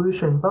and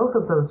Evolution. Both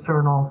of those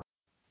journals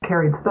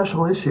carried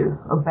special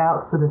issues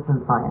about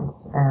citizen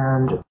science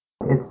and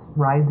its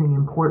rising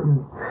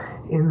importance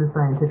in the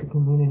scientific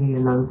community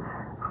and the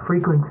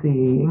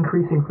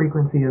increasing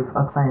frequency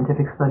of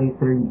scientific studies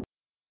that are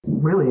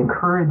really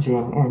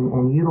encouraging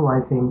and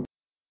utilizing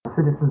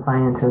citizen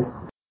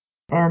scientists.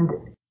 And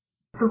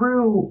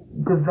through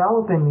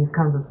developing these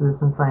kinds of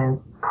citizen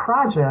science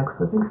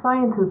projects, I think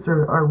scientists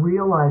are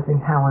realizing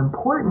how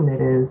important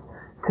it is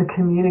to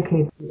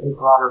communicate to a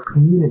broader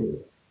community.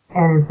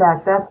 And in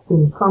fact, that's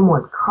been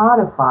somewhat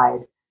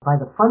codified by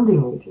the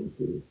funding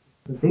agencies.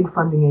 The big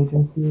funding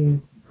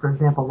agencies, for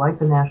example, like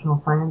the National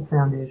Science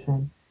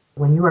Foundation,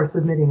 when you are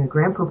submitting a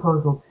grant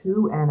proposal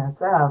to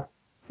NSF,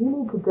 you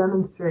need to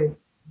demonstrate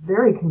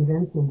very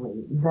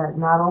convincingly that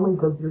not only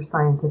does your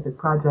scientific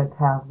project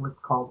have what's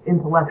called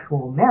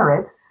intellectual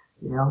merit,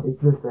 is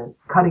this a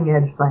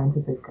cutting-edge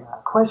scientific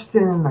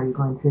question? Are you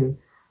going to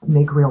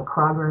make real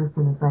progress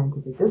in a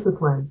scientific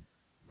discipline?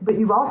 But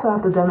you also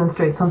have to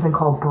demonstrate something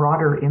called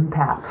broader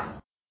impacts,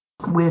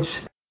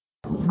 which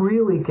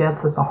really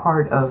gets at the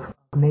heart of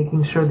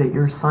making sure that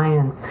your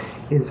science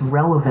is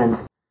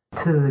relevant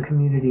to the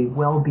community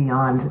well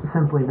beyond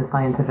simply the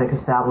scientific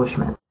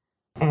establishment.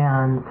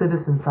 And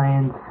citizen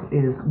science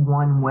is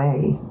one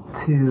way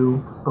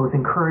to both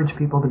encourage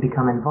people to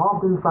become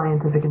involved in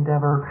scientific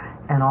endeavor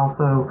and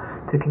also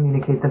to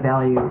communicate the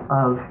value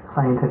of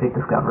scientific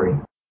discovery.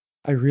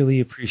 I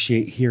really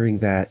appreciate hearing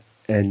that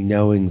and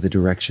knowing the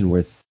direction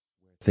where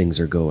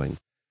things are going.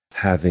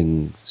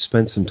 Having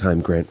spent some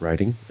time grant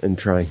writing and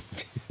trying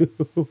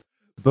to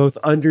both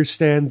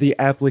understand the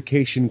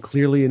application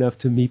clearly enough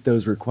to meet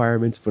those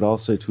requirements, but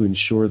also to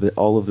ensure that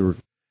all of the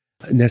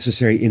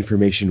necessary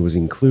information was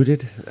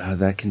included.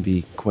 That can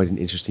be quite an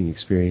interesting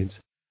experience.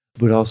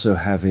 But also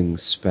having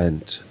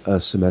spent a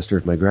semester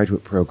of my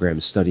graduate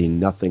program studying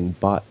nothing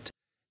but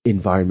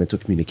environmental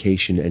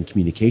communication and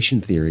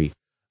communication theory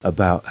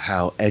about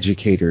how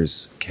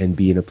educators can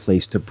be in a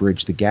place to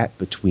bridge the gap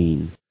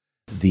between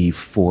the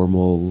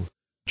formal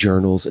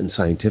journals and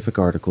scientific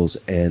articles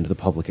and the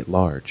public at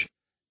large,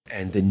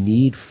 and the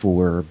need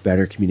for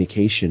better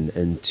communication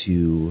and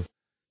to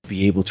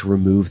be able to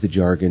remove the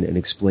jargon and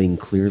explain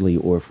clearly,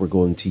 or if we're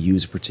going to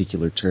use a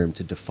particular term,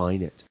 to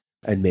define it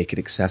and make it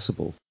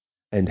accessible.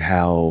 And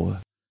how,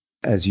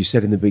 as you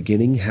said in the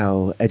beginning,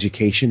 how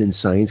education and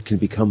science can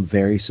become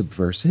very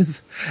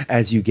subversive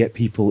as you get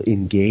people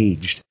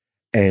engaged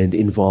and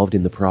involved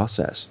in the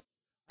process.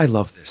 I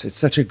love this. It's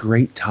such a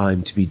great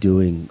time to be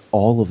doing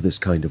all of this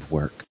kind of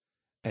work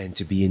and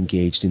to be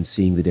engaged in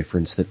seeing the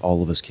difference that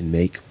all of us can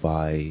make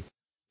by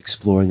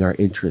exploring our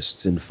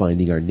interests and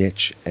finding our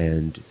niche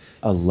and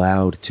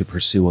allowed to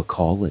pursue a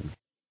calling.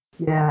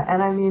 Yeah,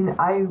 and I mean,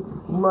 I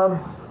love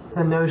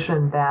the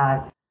notion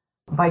that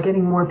by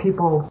getting more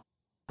people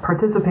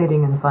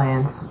participating in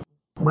science,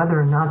 whether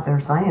or not they're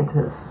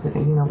scientists,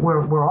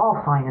 we're all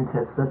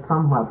scientists at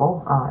some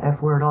level,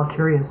 if we're at all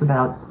curious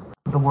about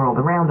the world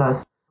around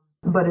us.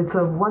 But it's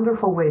a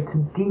wonderful way to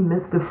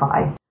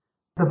demystify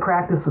the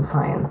practice of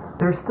science.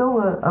 There's still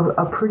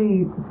a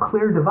pretty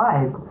clear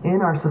divide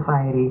in our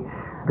society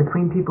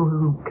between people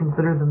who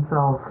consider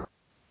themselves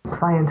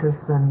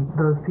scientists and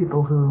those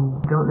people who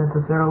don't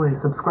necessarily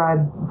subscribe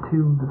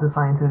to the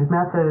scientific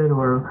method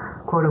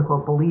or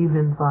quote-unquote believe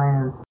in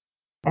science.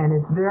 And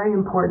it's very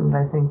important,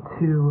 I think,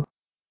 to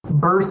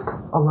burst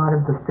a lot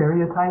of the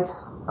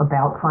stereotypes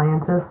about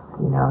scientists,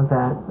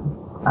 that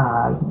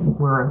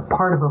we're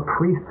part of a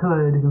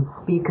priesthood who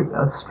speak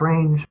a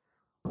strange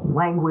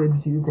language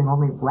using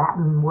only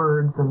Latin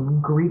words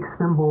and Greek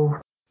symbols,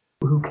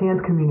 who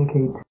can't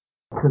communicate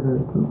to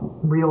the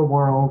real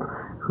world,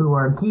 who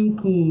are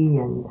geeky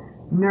and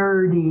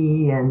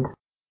nerdy and,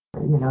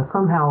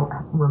 somehow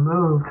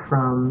removed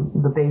from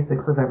the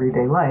basics of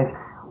everyday life.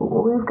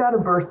 We've got to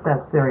burst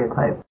that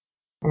stereotype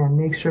and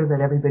make sure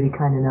that everybody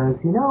kind of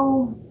knows,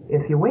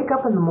 if you wake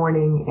up in the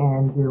morning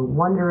and you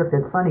wonder if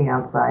it's sunny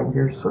outside,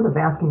 you're sort of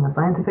asking a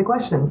scientific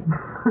question.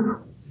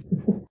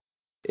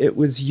 It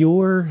was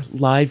your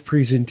live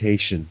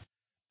presentation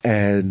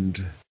and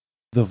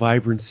the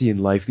vibrancy and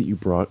life that you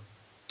brought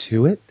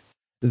to it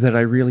that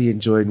I really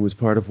enjoyed and was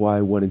part of why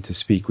I wanted to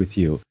speak with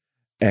you.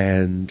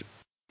 And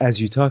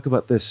as you talk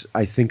about this,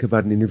 I think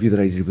about an interview that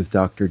I did with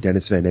Dr.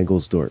 Dennis Van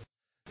Engelsdorp,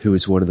 who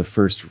is one of the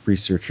first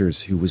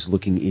researchers who was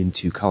looking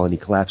into colony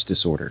collapse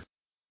disorder.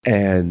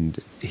 And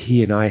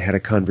he and I had a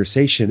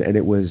conversation, and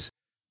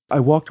I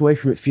walked away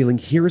from it feeling,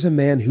 here is a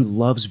man who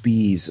loves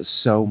bees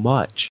so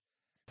much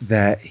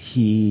that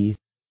he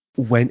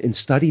went and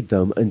studied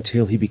them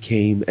until he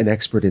became an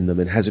expert in them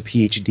and has a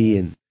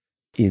PhD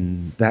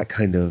in that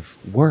kind of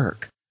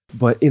work.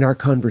 But in our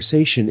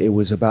conversation, it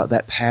was about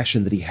that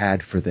passion that he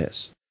had for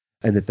this,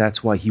 and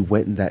that's why he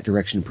went in that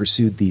direction and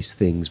pursued these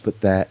things,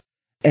 but that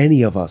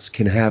any of us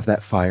can have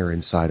that fire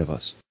inside of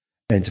us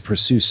and to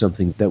pursue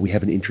something that we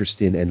have an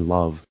interest in and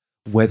love,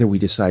 whether we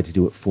decide to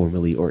do it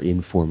formally or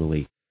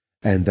informally,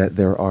 and that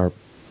there are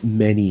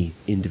many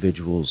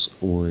individuals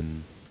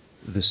on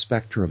the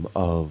spectrum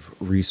of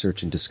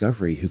research and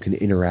discovery who can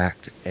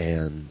interact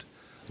and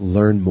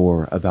learn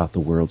more about the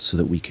world so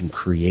that we can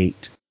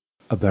create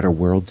a better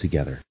world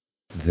together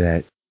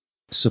that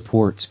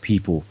supports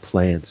people,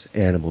 plants,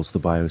 animals, the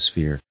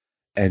biosphere,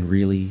 and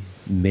really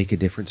make a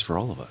difference for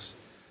all of us.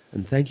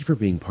 And thank you for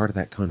being part of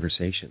that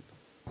conversation.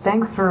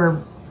 Thanks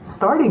for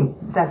starting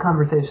that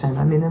conversation.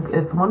 I mean,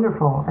 it's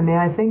wonderful. I mean,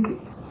 I think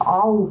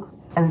all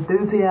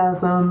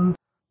enthusiasm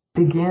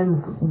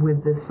begins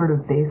with this sort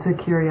of basic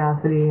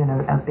curiosity and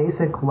a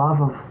basic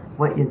love of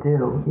what you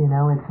do.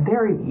 It's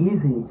very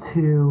easy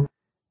to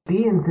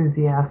be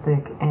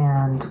enthusiastic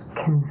and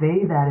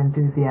convey that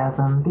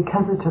enthusiasm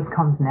because it just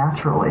comes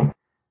naturally.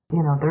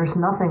 There's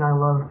nothing I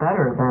love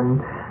better than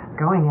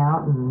going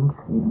out and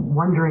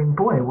wondering,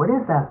 boy, what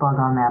is that bug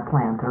on that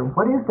plant? Or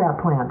what is that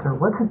plant? Or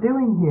what's it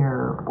doing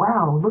here?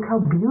 Wow, look how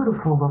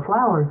beautiful the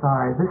flowers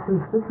are. This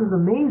is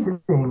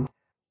amazing.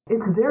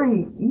 It's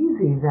very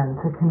easy then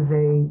to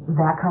convey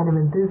that kind of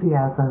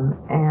enthusiasm,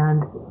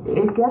 and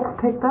it gets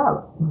picked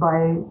up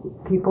by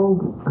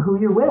people who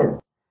you're with.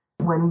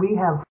 When we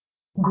have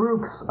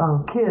groups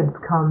of kids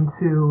come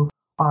to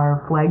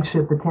our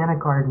flagship botanic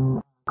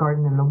garden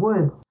in the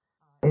woods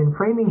in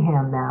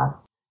Framingham,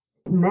 Mass,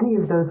 many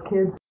of those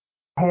kids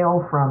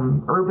hail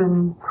from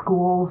urban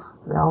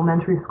schools,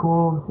 elementary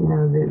schools.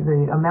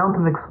 The amount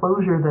of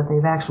exposure that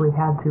they've actually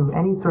had to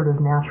any sort of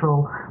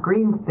natural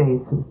green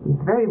space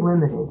is very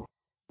limited.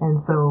 And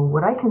so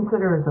what I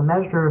consider as a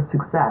measure of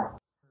success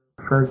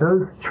for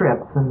those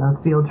trips and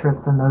those field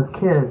trips and those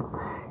kids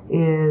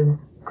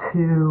is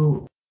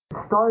to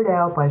start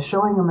out by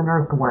showing them an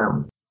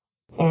earthworm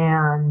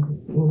And,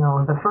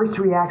 the first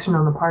reaction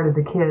on the part of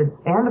the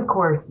kids, and of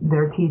course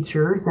their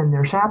teachers and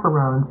their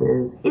chaperones,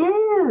 is,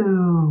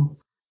 ew!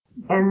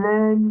 And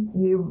then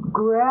you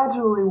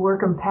gradually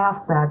work them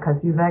past that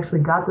because you've actually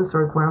got this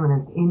earthworm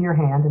and it's in your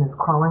hand and it's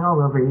crawling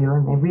all over you,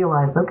 and they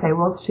realize, okay,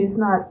 well, she's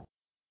not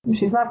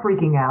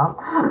freaking out.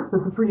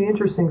 This is pretty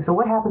interesting. So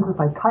what happens if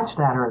I touch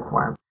that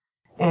earthworm?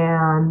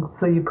 And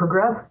so you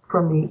progress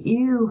from the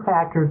ew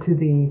factor to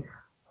the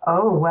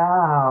oh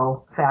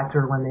wow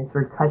factor when they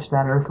sort of touch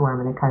that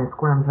earthworm and it kind of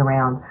squirms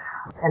around.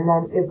 And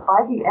then if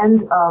by the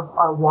end of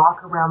our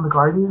walk around the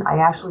garden, I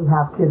actually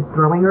have kids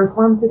throwing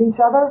earthworms at each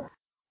other,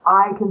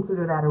 I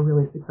consider that a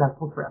really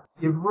successful trip.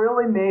 You've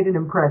really made an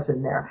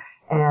impression there.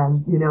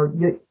 And,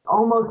 you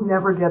almost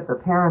never get the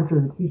parents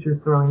or the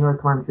teachers throwing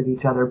earthworms at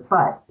each other.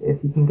 But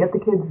if you can get the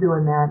kids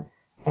doing that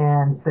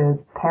and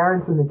the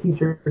parents and the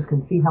teachers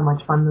can see how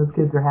much fun those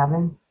kids are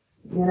having,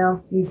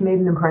 you've made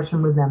an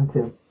impression with them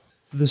too.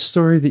 The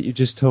story that you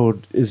just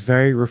told is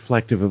very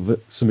reflective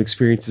of some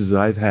experiences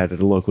that I've had at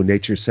a local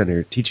nature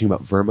center teaching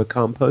about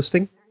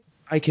vermicomposting.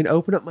 I can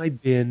open up my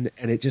bin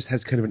and it just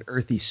has kind of an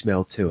earthy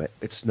smell to it.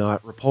 It's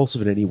not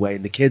repulsive in any way,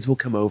 and the kids will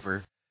come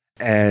over,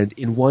 and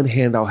in one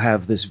hand I'll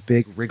have this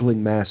big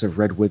wriggling mass of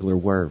red wiggler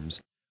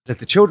worms that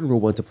the children will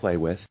want to play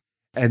with,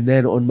 and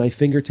then on my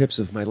fingertips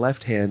of my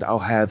left hand I'll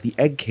have the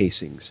egg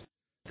casings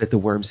that the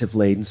worms have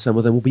laid, and some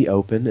of them will be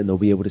open and they'll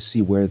be able to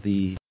see where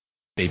the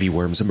baby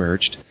worms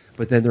emerged,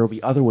 but then there will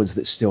be other ones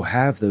that still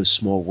have those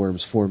small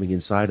worms forming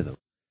inside of them.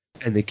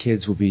 And the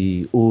kids will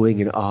be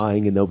oohing and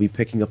ahhing, and they'll be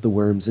picking up the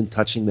worms and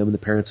touching them, and the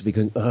parents will be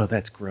going, oh,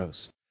 that's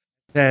gross.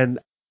 Then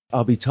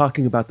I'll be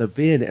talking about the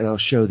bin, and I'll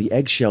show the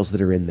eggshells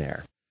that are in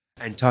there,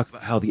 and talk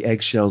about how the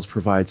eggshells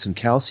provide some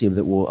calcium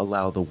that will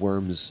allow the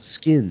worm's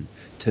skin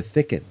to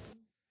thicken.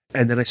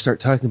 And then I start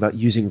talking about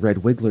using red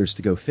wigglers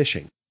to go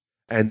fishing.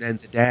 And then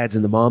the dads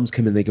and the moms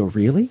come in, and they go,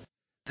 really?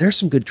 There's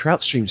some good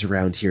trout streams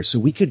around here, so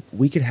we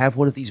could have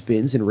one of these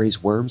bins and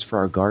raise worms for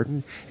our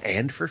garden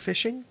and for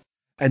fishing?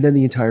 And then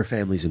the entire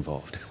family's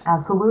involved.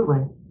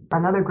 Absolutely.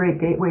 Another great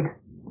gateway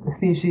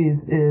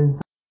species is,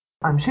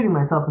 I'm shooting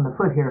myself in the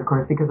foot here, of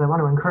course, because I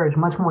want to encourage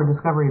much more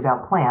discovery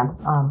about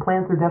plants.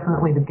 Plants are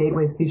definitely the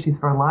gateway species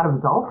for a lot of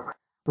adults,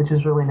 which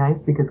is really nice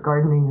because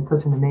gardening is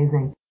such an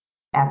amazing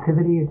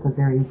activity. It's a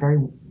very, very,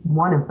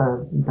 one of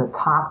the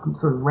top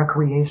sort of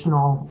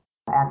recreational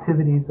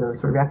activities or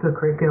sort of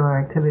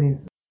extracurricular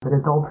activities that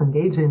adults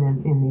engage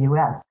in the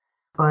U.S.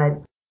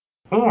 But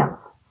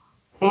ants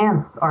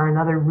are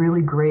another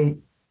really great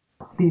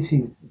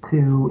species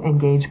to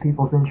engage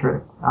people's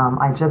interest.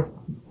 I just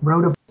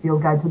wrote a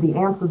field guide to the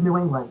ants of New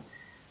England.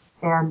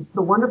 And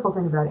the wonderful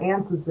thing about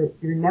ants is that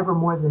you're never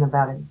more than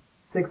about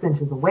 6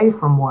 inches away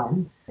from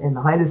one. In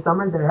the height of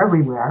summer, they're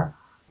everywhere.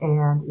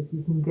 And if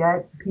you can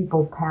get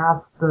people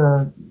past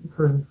the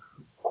sort of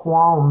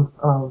qualms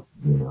of,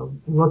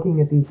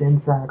 looking at these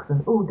insects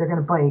and, oh, they're going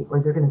to bite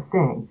or they're going to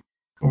sting,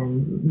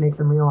 and make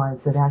them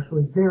realize that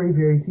actually very,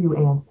 very few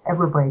ants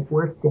ever bite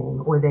or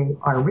sting, or they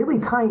are really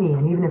tiny,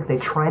 and even if they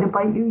try to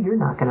bite you, you're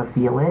not going to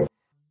feel it.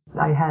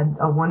 I had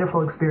a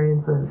wonderful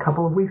experience a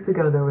couple of weeks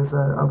ago. There was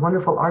a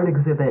wonderful art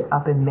exhibit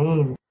up in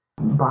Maine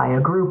by a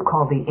group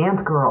called the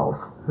Ant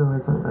Girls, who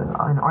is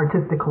an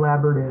artistic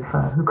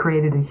collaborative who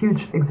created a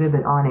huge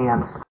exhibit on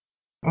ants.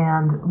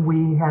 And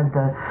we had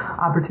the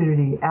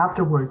opportunity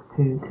afterwards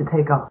to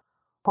take a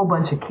whole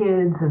bunch of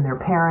kids and their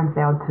parents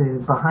out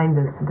to behind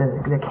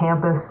the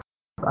campus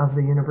of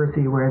the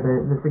university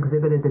where this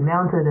exhibit had been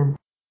mounted, and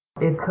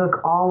it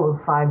took all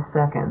of 5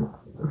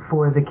 seconds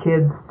for the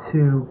kids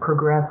to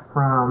progress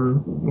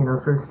from,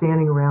 sort of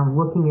standing around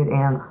looking at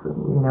ants,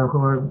 who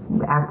are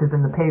active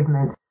in the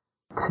pavement,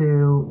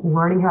 to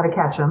learning how to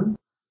catch them.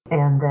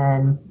 And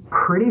then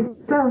pretty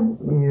soon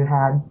you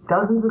had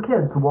dozens of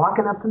kids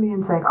walking up to me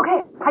and saying,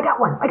 okay, I got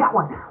one.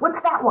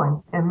 What's that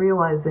one? And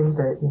realizing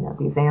that,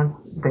 these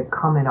ants, they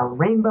come in a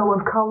rainbow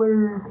of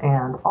colors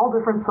and all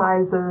different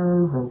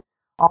sizes and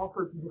all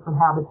sorts of different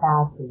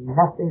habitats and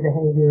nesting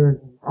behaviors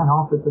and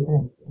all sorts of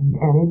things.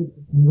 And it is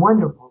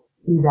wonderful to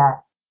see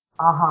that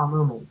aha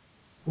moment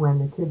when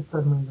the kids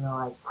suddenly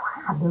realize,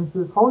 wow, there's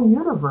this whole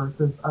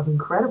universe of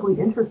incredibly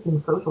interesting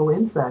social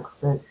insects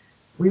that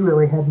we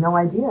really had no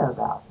idea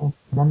about. And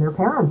then their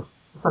parents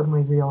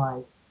suddenly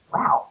realize,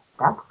 wow,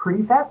 that's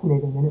pretty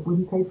fascinating, and it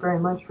wouldn't take very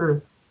much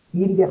for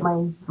me to get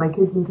my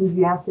kids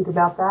enthusiastic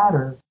about that,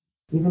 or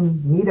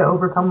even me to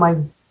overcome my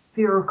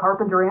fear of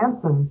carpenter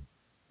ants and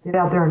get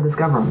out there and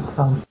discover them.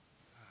 So,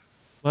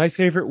 my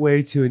favorite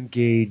way to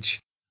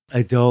engage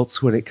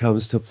adults when it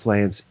comes to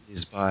plants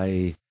is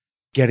by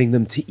getting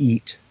them to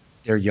eat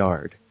their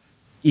yard,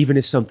 even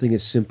as something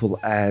as simple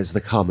as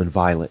the common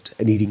violet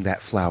and eating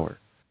that flower.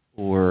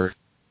 Or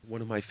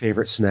one of my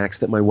favorite snacks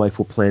that my wife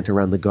will plant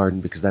around the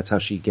garden, because that's how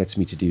she gets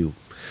me to do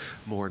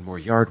more and more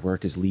yard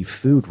work, is leave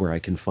food where I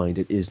can find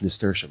it, is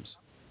nasturtiums.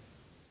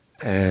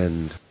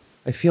 And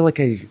I feel like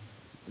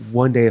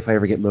one day if I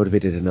ever get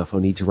motivated enough,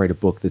 I'll need to write a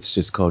book that's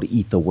just called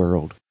Eat the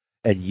World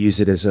and use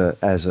it as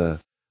a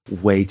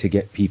way to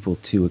get people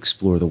to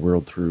explore the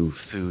world through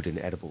food and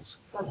edibles.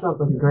 That sounds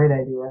like a great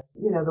idea.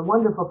 The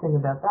wonderful thing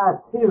about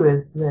that too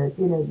is that,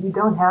 you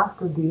don't have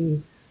to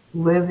be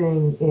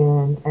living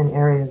in an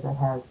area that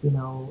has,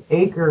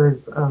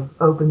 acres of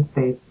open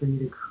space for you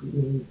to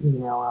create,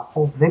 a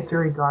whole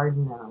victory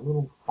garden and a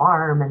little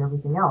farm and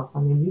everything else. I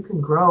mean, you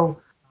can grow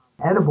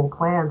edible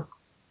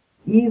plants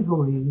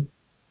easily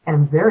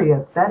and very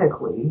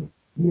aesthetically,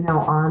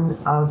 on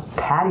a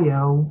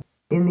patio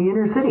in the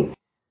inner city.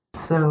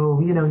 So,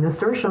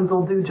 nasturtiums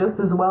will do just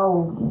as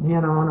well,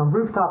 on a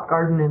rooftop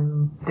garden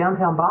in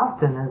downtown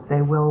Boston as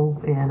they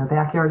will in a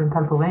backyard in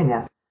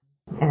Pennsylvania.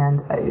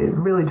 And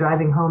really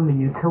driving home the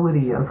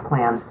utility of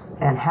plants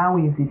and how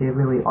easy they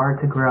really are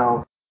to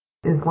grow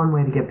is one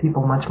way to get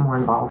people much more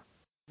involved.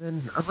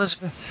 Then,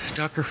 Elizabeth,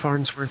 Dr.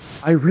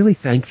 Farnsworth, I really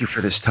thank you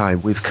for this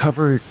time. We've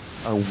covered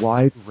a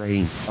wide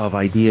range of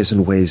ideas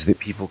and ways that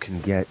people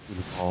can get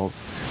involved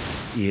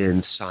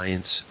in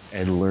science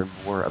and learn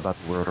more about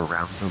the world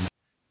around them.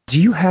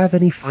 Do you have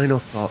any final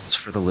thoughts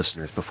for the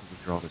listeners before we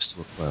draw this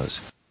to a close?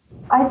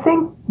 I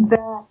think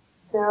that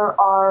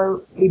there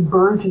are a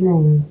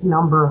burgeoning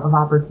number of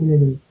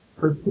opportunities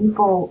for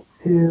people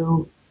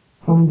to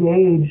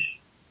engage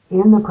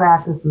in the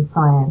practice of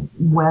science,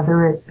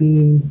 whether it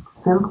be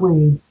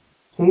simply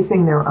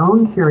chasing their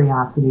own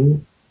curiosity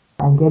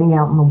and getting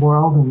out in the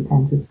world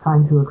and just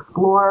trying to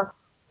explore,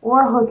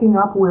 or hooking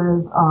up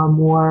with a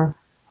more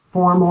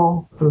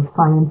formal sort of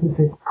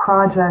scientific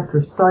project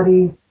or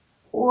study,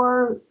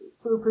 or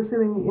sort of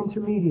pursuing the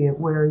intermediate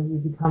where you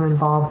become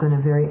involved in a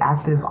very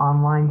active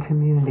online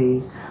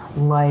community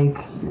like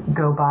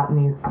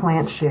GoBotany's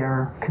Plant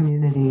Share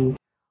community,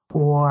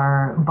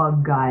 or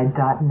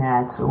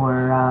bugguide.net,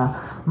 or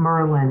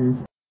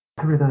Merlin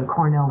through the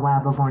Cornell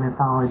Lab of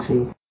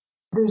Ornithology.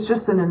 There's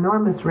just an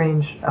enormous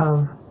range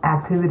of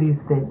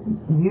activities that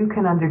you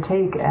can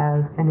undertake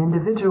as an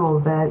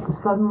individual that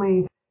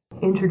suddenly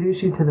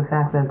introduce you to the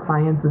fact that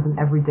science is an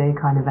everyday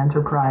kind of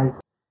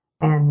enterprise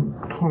and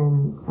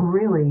can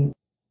really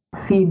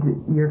feed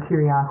your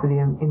curiosity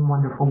in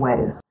wonderful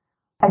ways.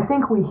 I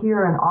think we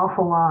hear an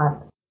awful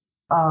lot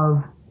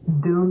of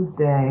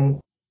doomsday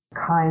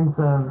kinds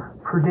of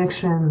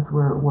predictions.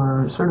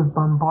 We're sort of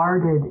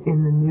bombarded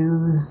in the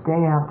news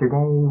day after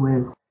day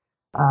with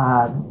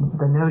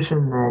the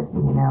notion that,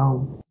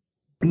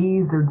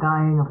 bees are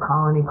dying of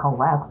colony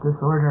collapse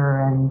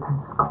disorder and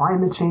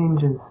climate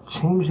change is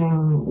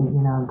changing,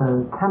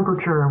 the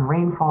temperature and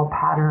rainfall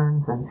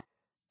patterns, and,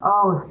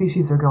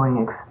 species are going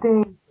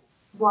extinct.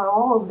 While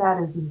all of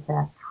that is in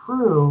fact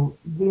true,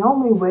 the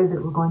only way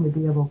that we're going to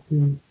be able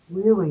to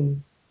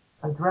really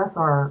address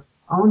our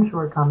own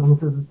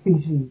shortcomings as a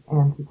species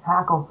and to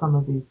tackle some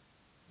of these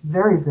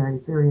very, very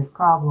serious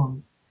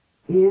problems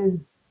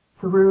is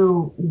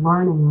through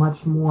learning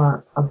much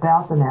more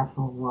about the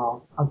natural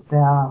world,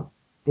 about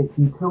its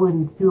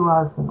utility to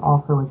us and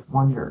also its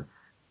wonder.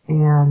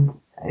 And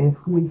if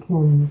we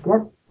can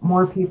get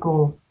more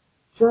people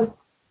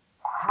just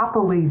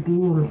happily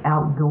being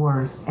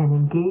outdoors and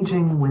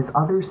engaging with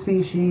other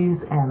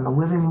species and the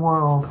living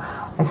world,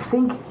 I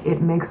think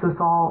it makes us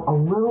all a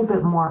little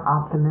bit more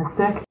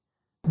optimistic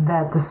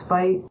that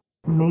despite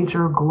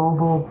major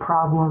global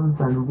problems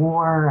and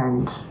war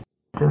and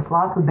just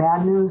lots of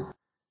bad news,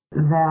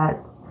 that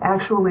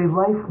actually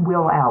life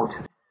will out,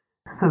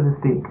 so to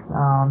speak.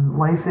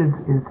 Life is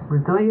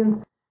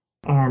resilient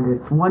and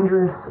it's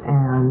wondrous,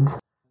 and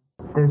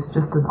there's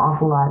just an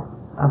awful lot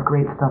of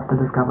great stuff to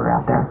discover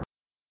out there.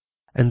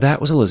 And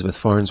that was Elizabeth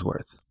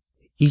Farnsworth.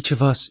 Each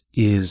of us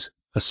is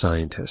a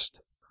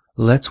scientist.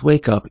 Let's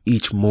wake up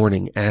each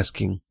morning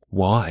asking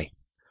why,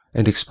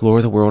 and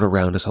explore the world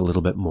around us a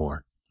little bit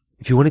more.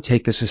 If you want to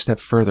take this a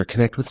step further,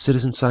 connect with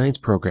citizen science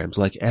programs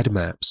like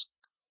EdMaps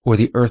or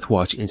the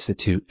Earthwatch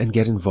Institute and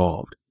get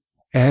involved.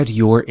 Add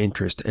your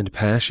interest and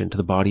passion to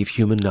the body of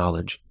human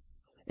knowledge,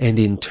 and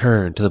in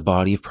turn to the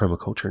body of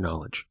permaculture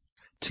knowledge.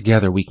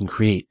 Together we can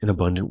create an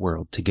abundant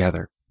world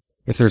together.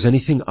 If there's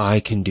anything I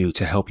can do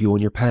to help you on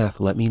your path,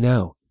 let me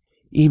know.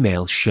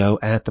 Email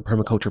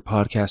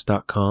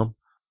show@thepermaculturepodcast.com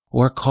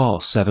or call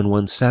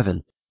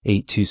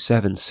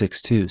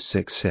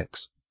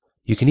 717-827-6266.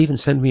 You can even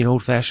send me an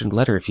old-fashioned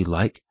letter if you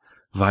like,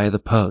 via the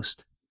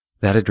post.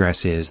 That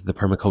address is The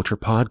Permaculture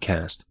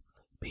Podcast,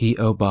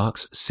 P.O.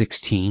 Box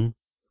 16,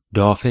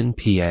 Dauphin,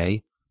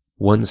 PA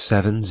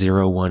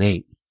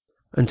 17018.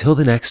 Until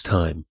the next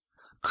time,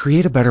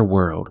 create a better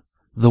world,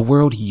 the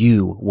world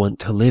you want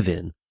to live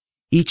in,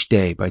 each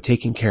day by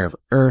taking care of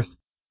Earth,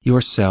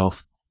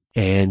 yourself,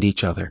 and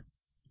each other.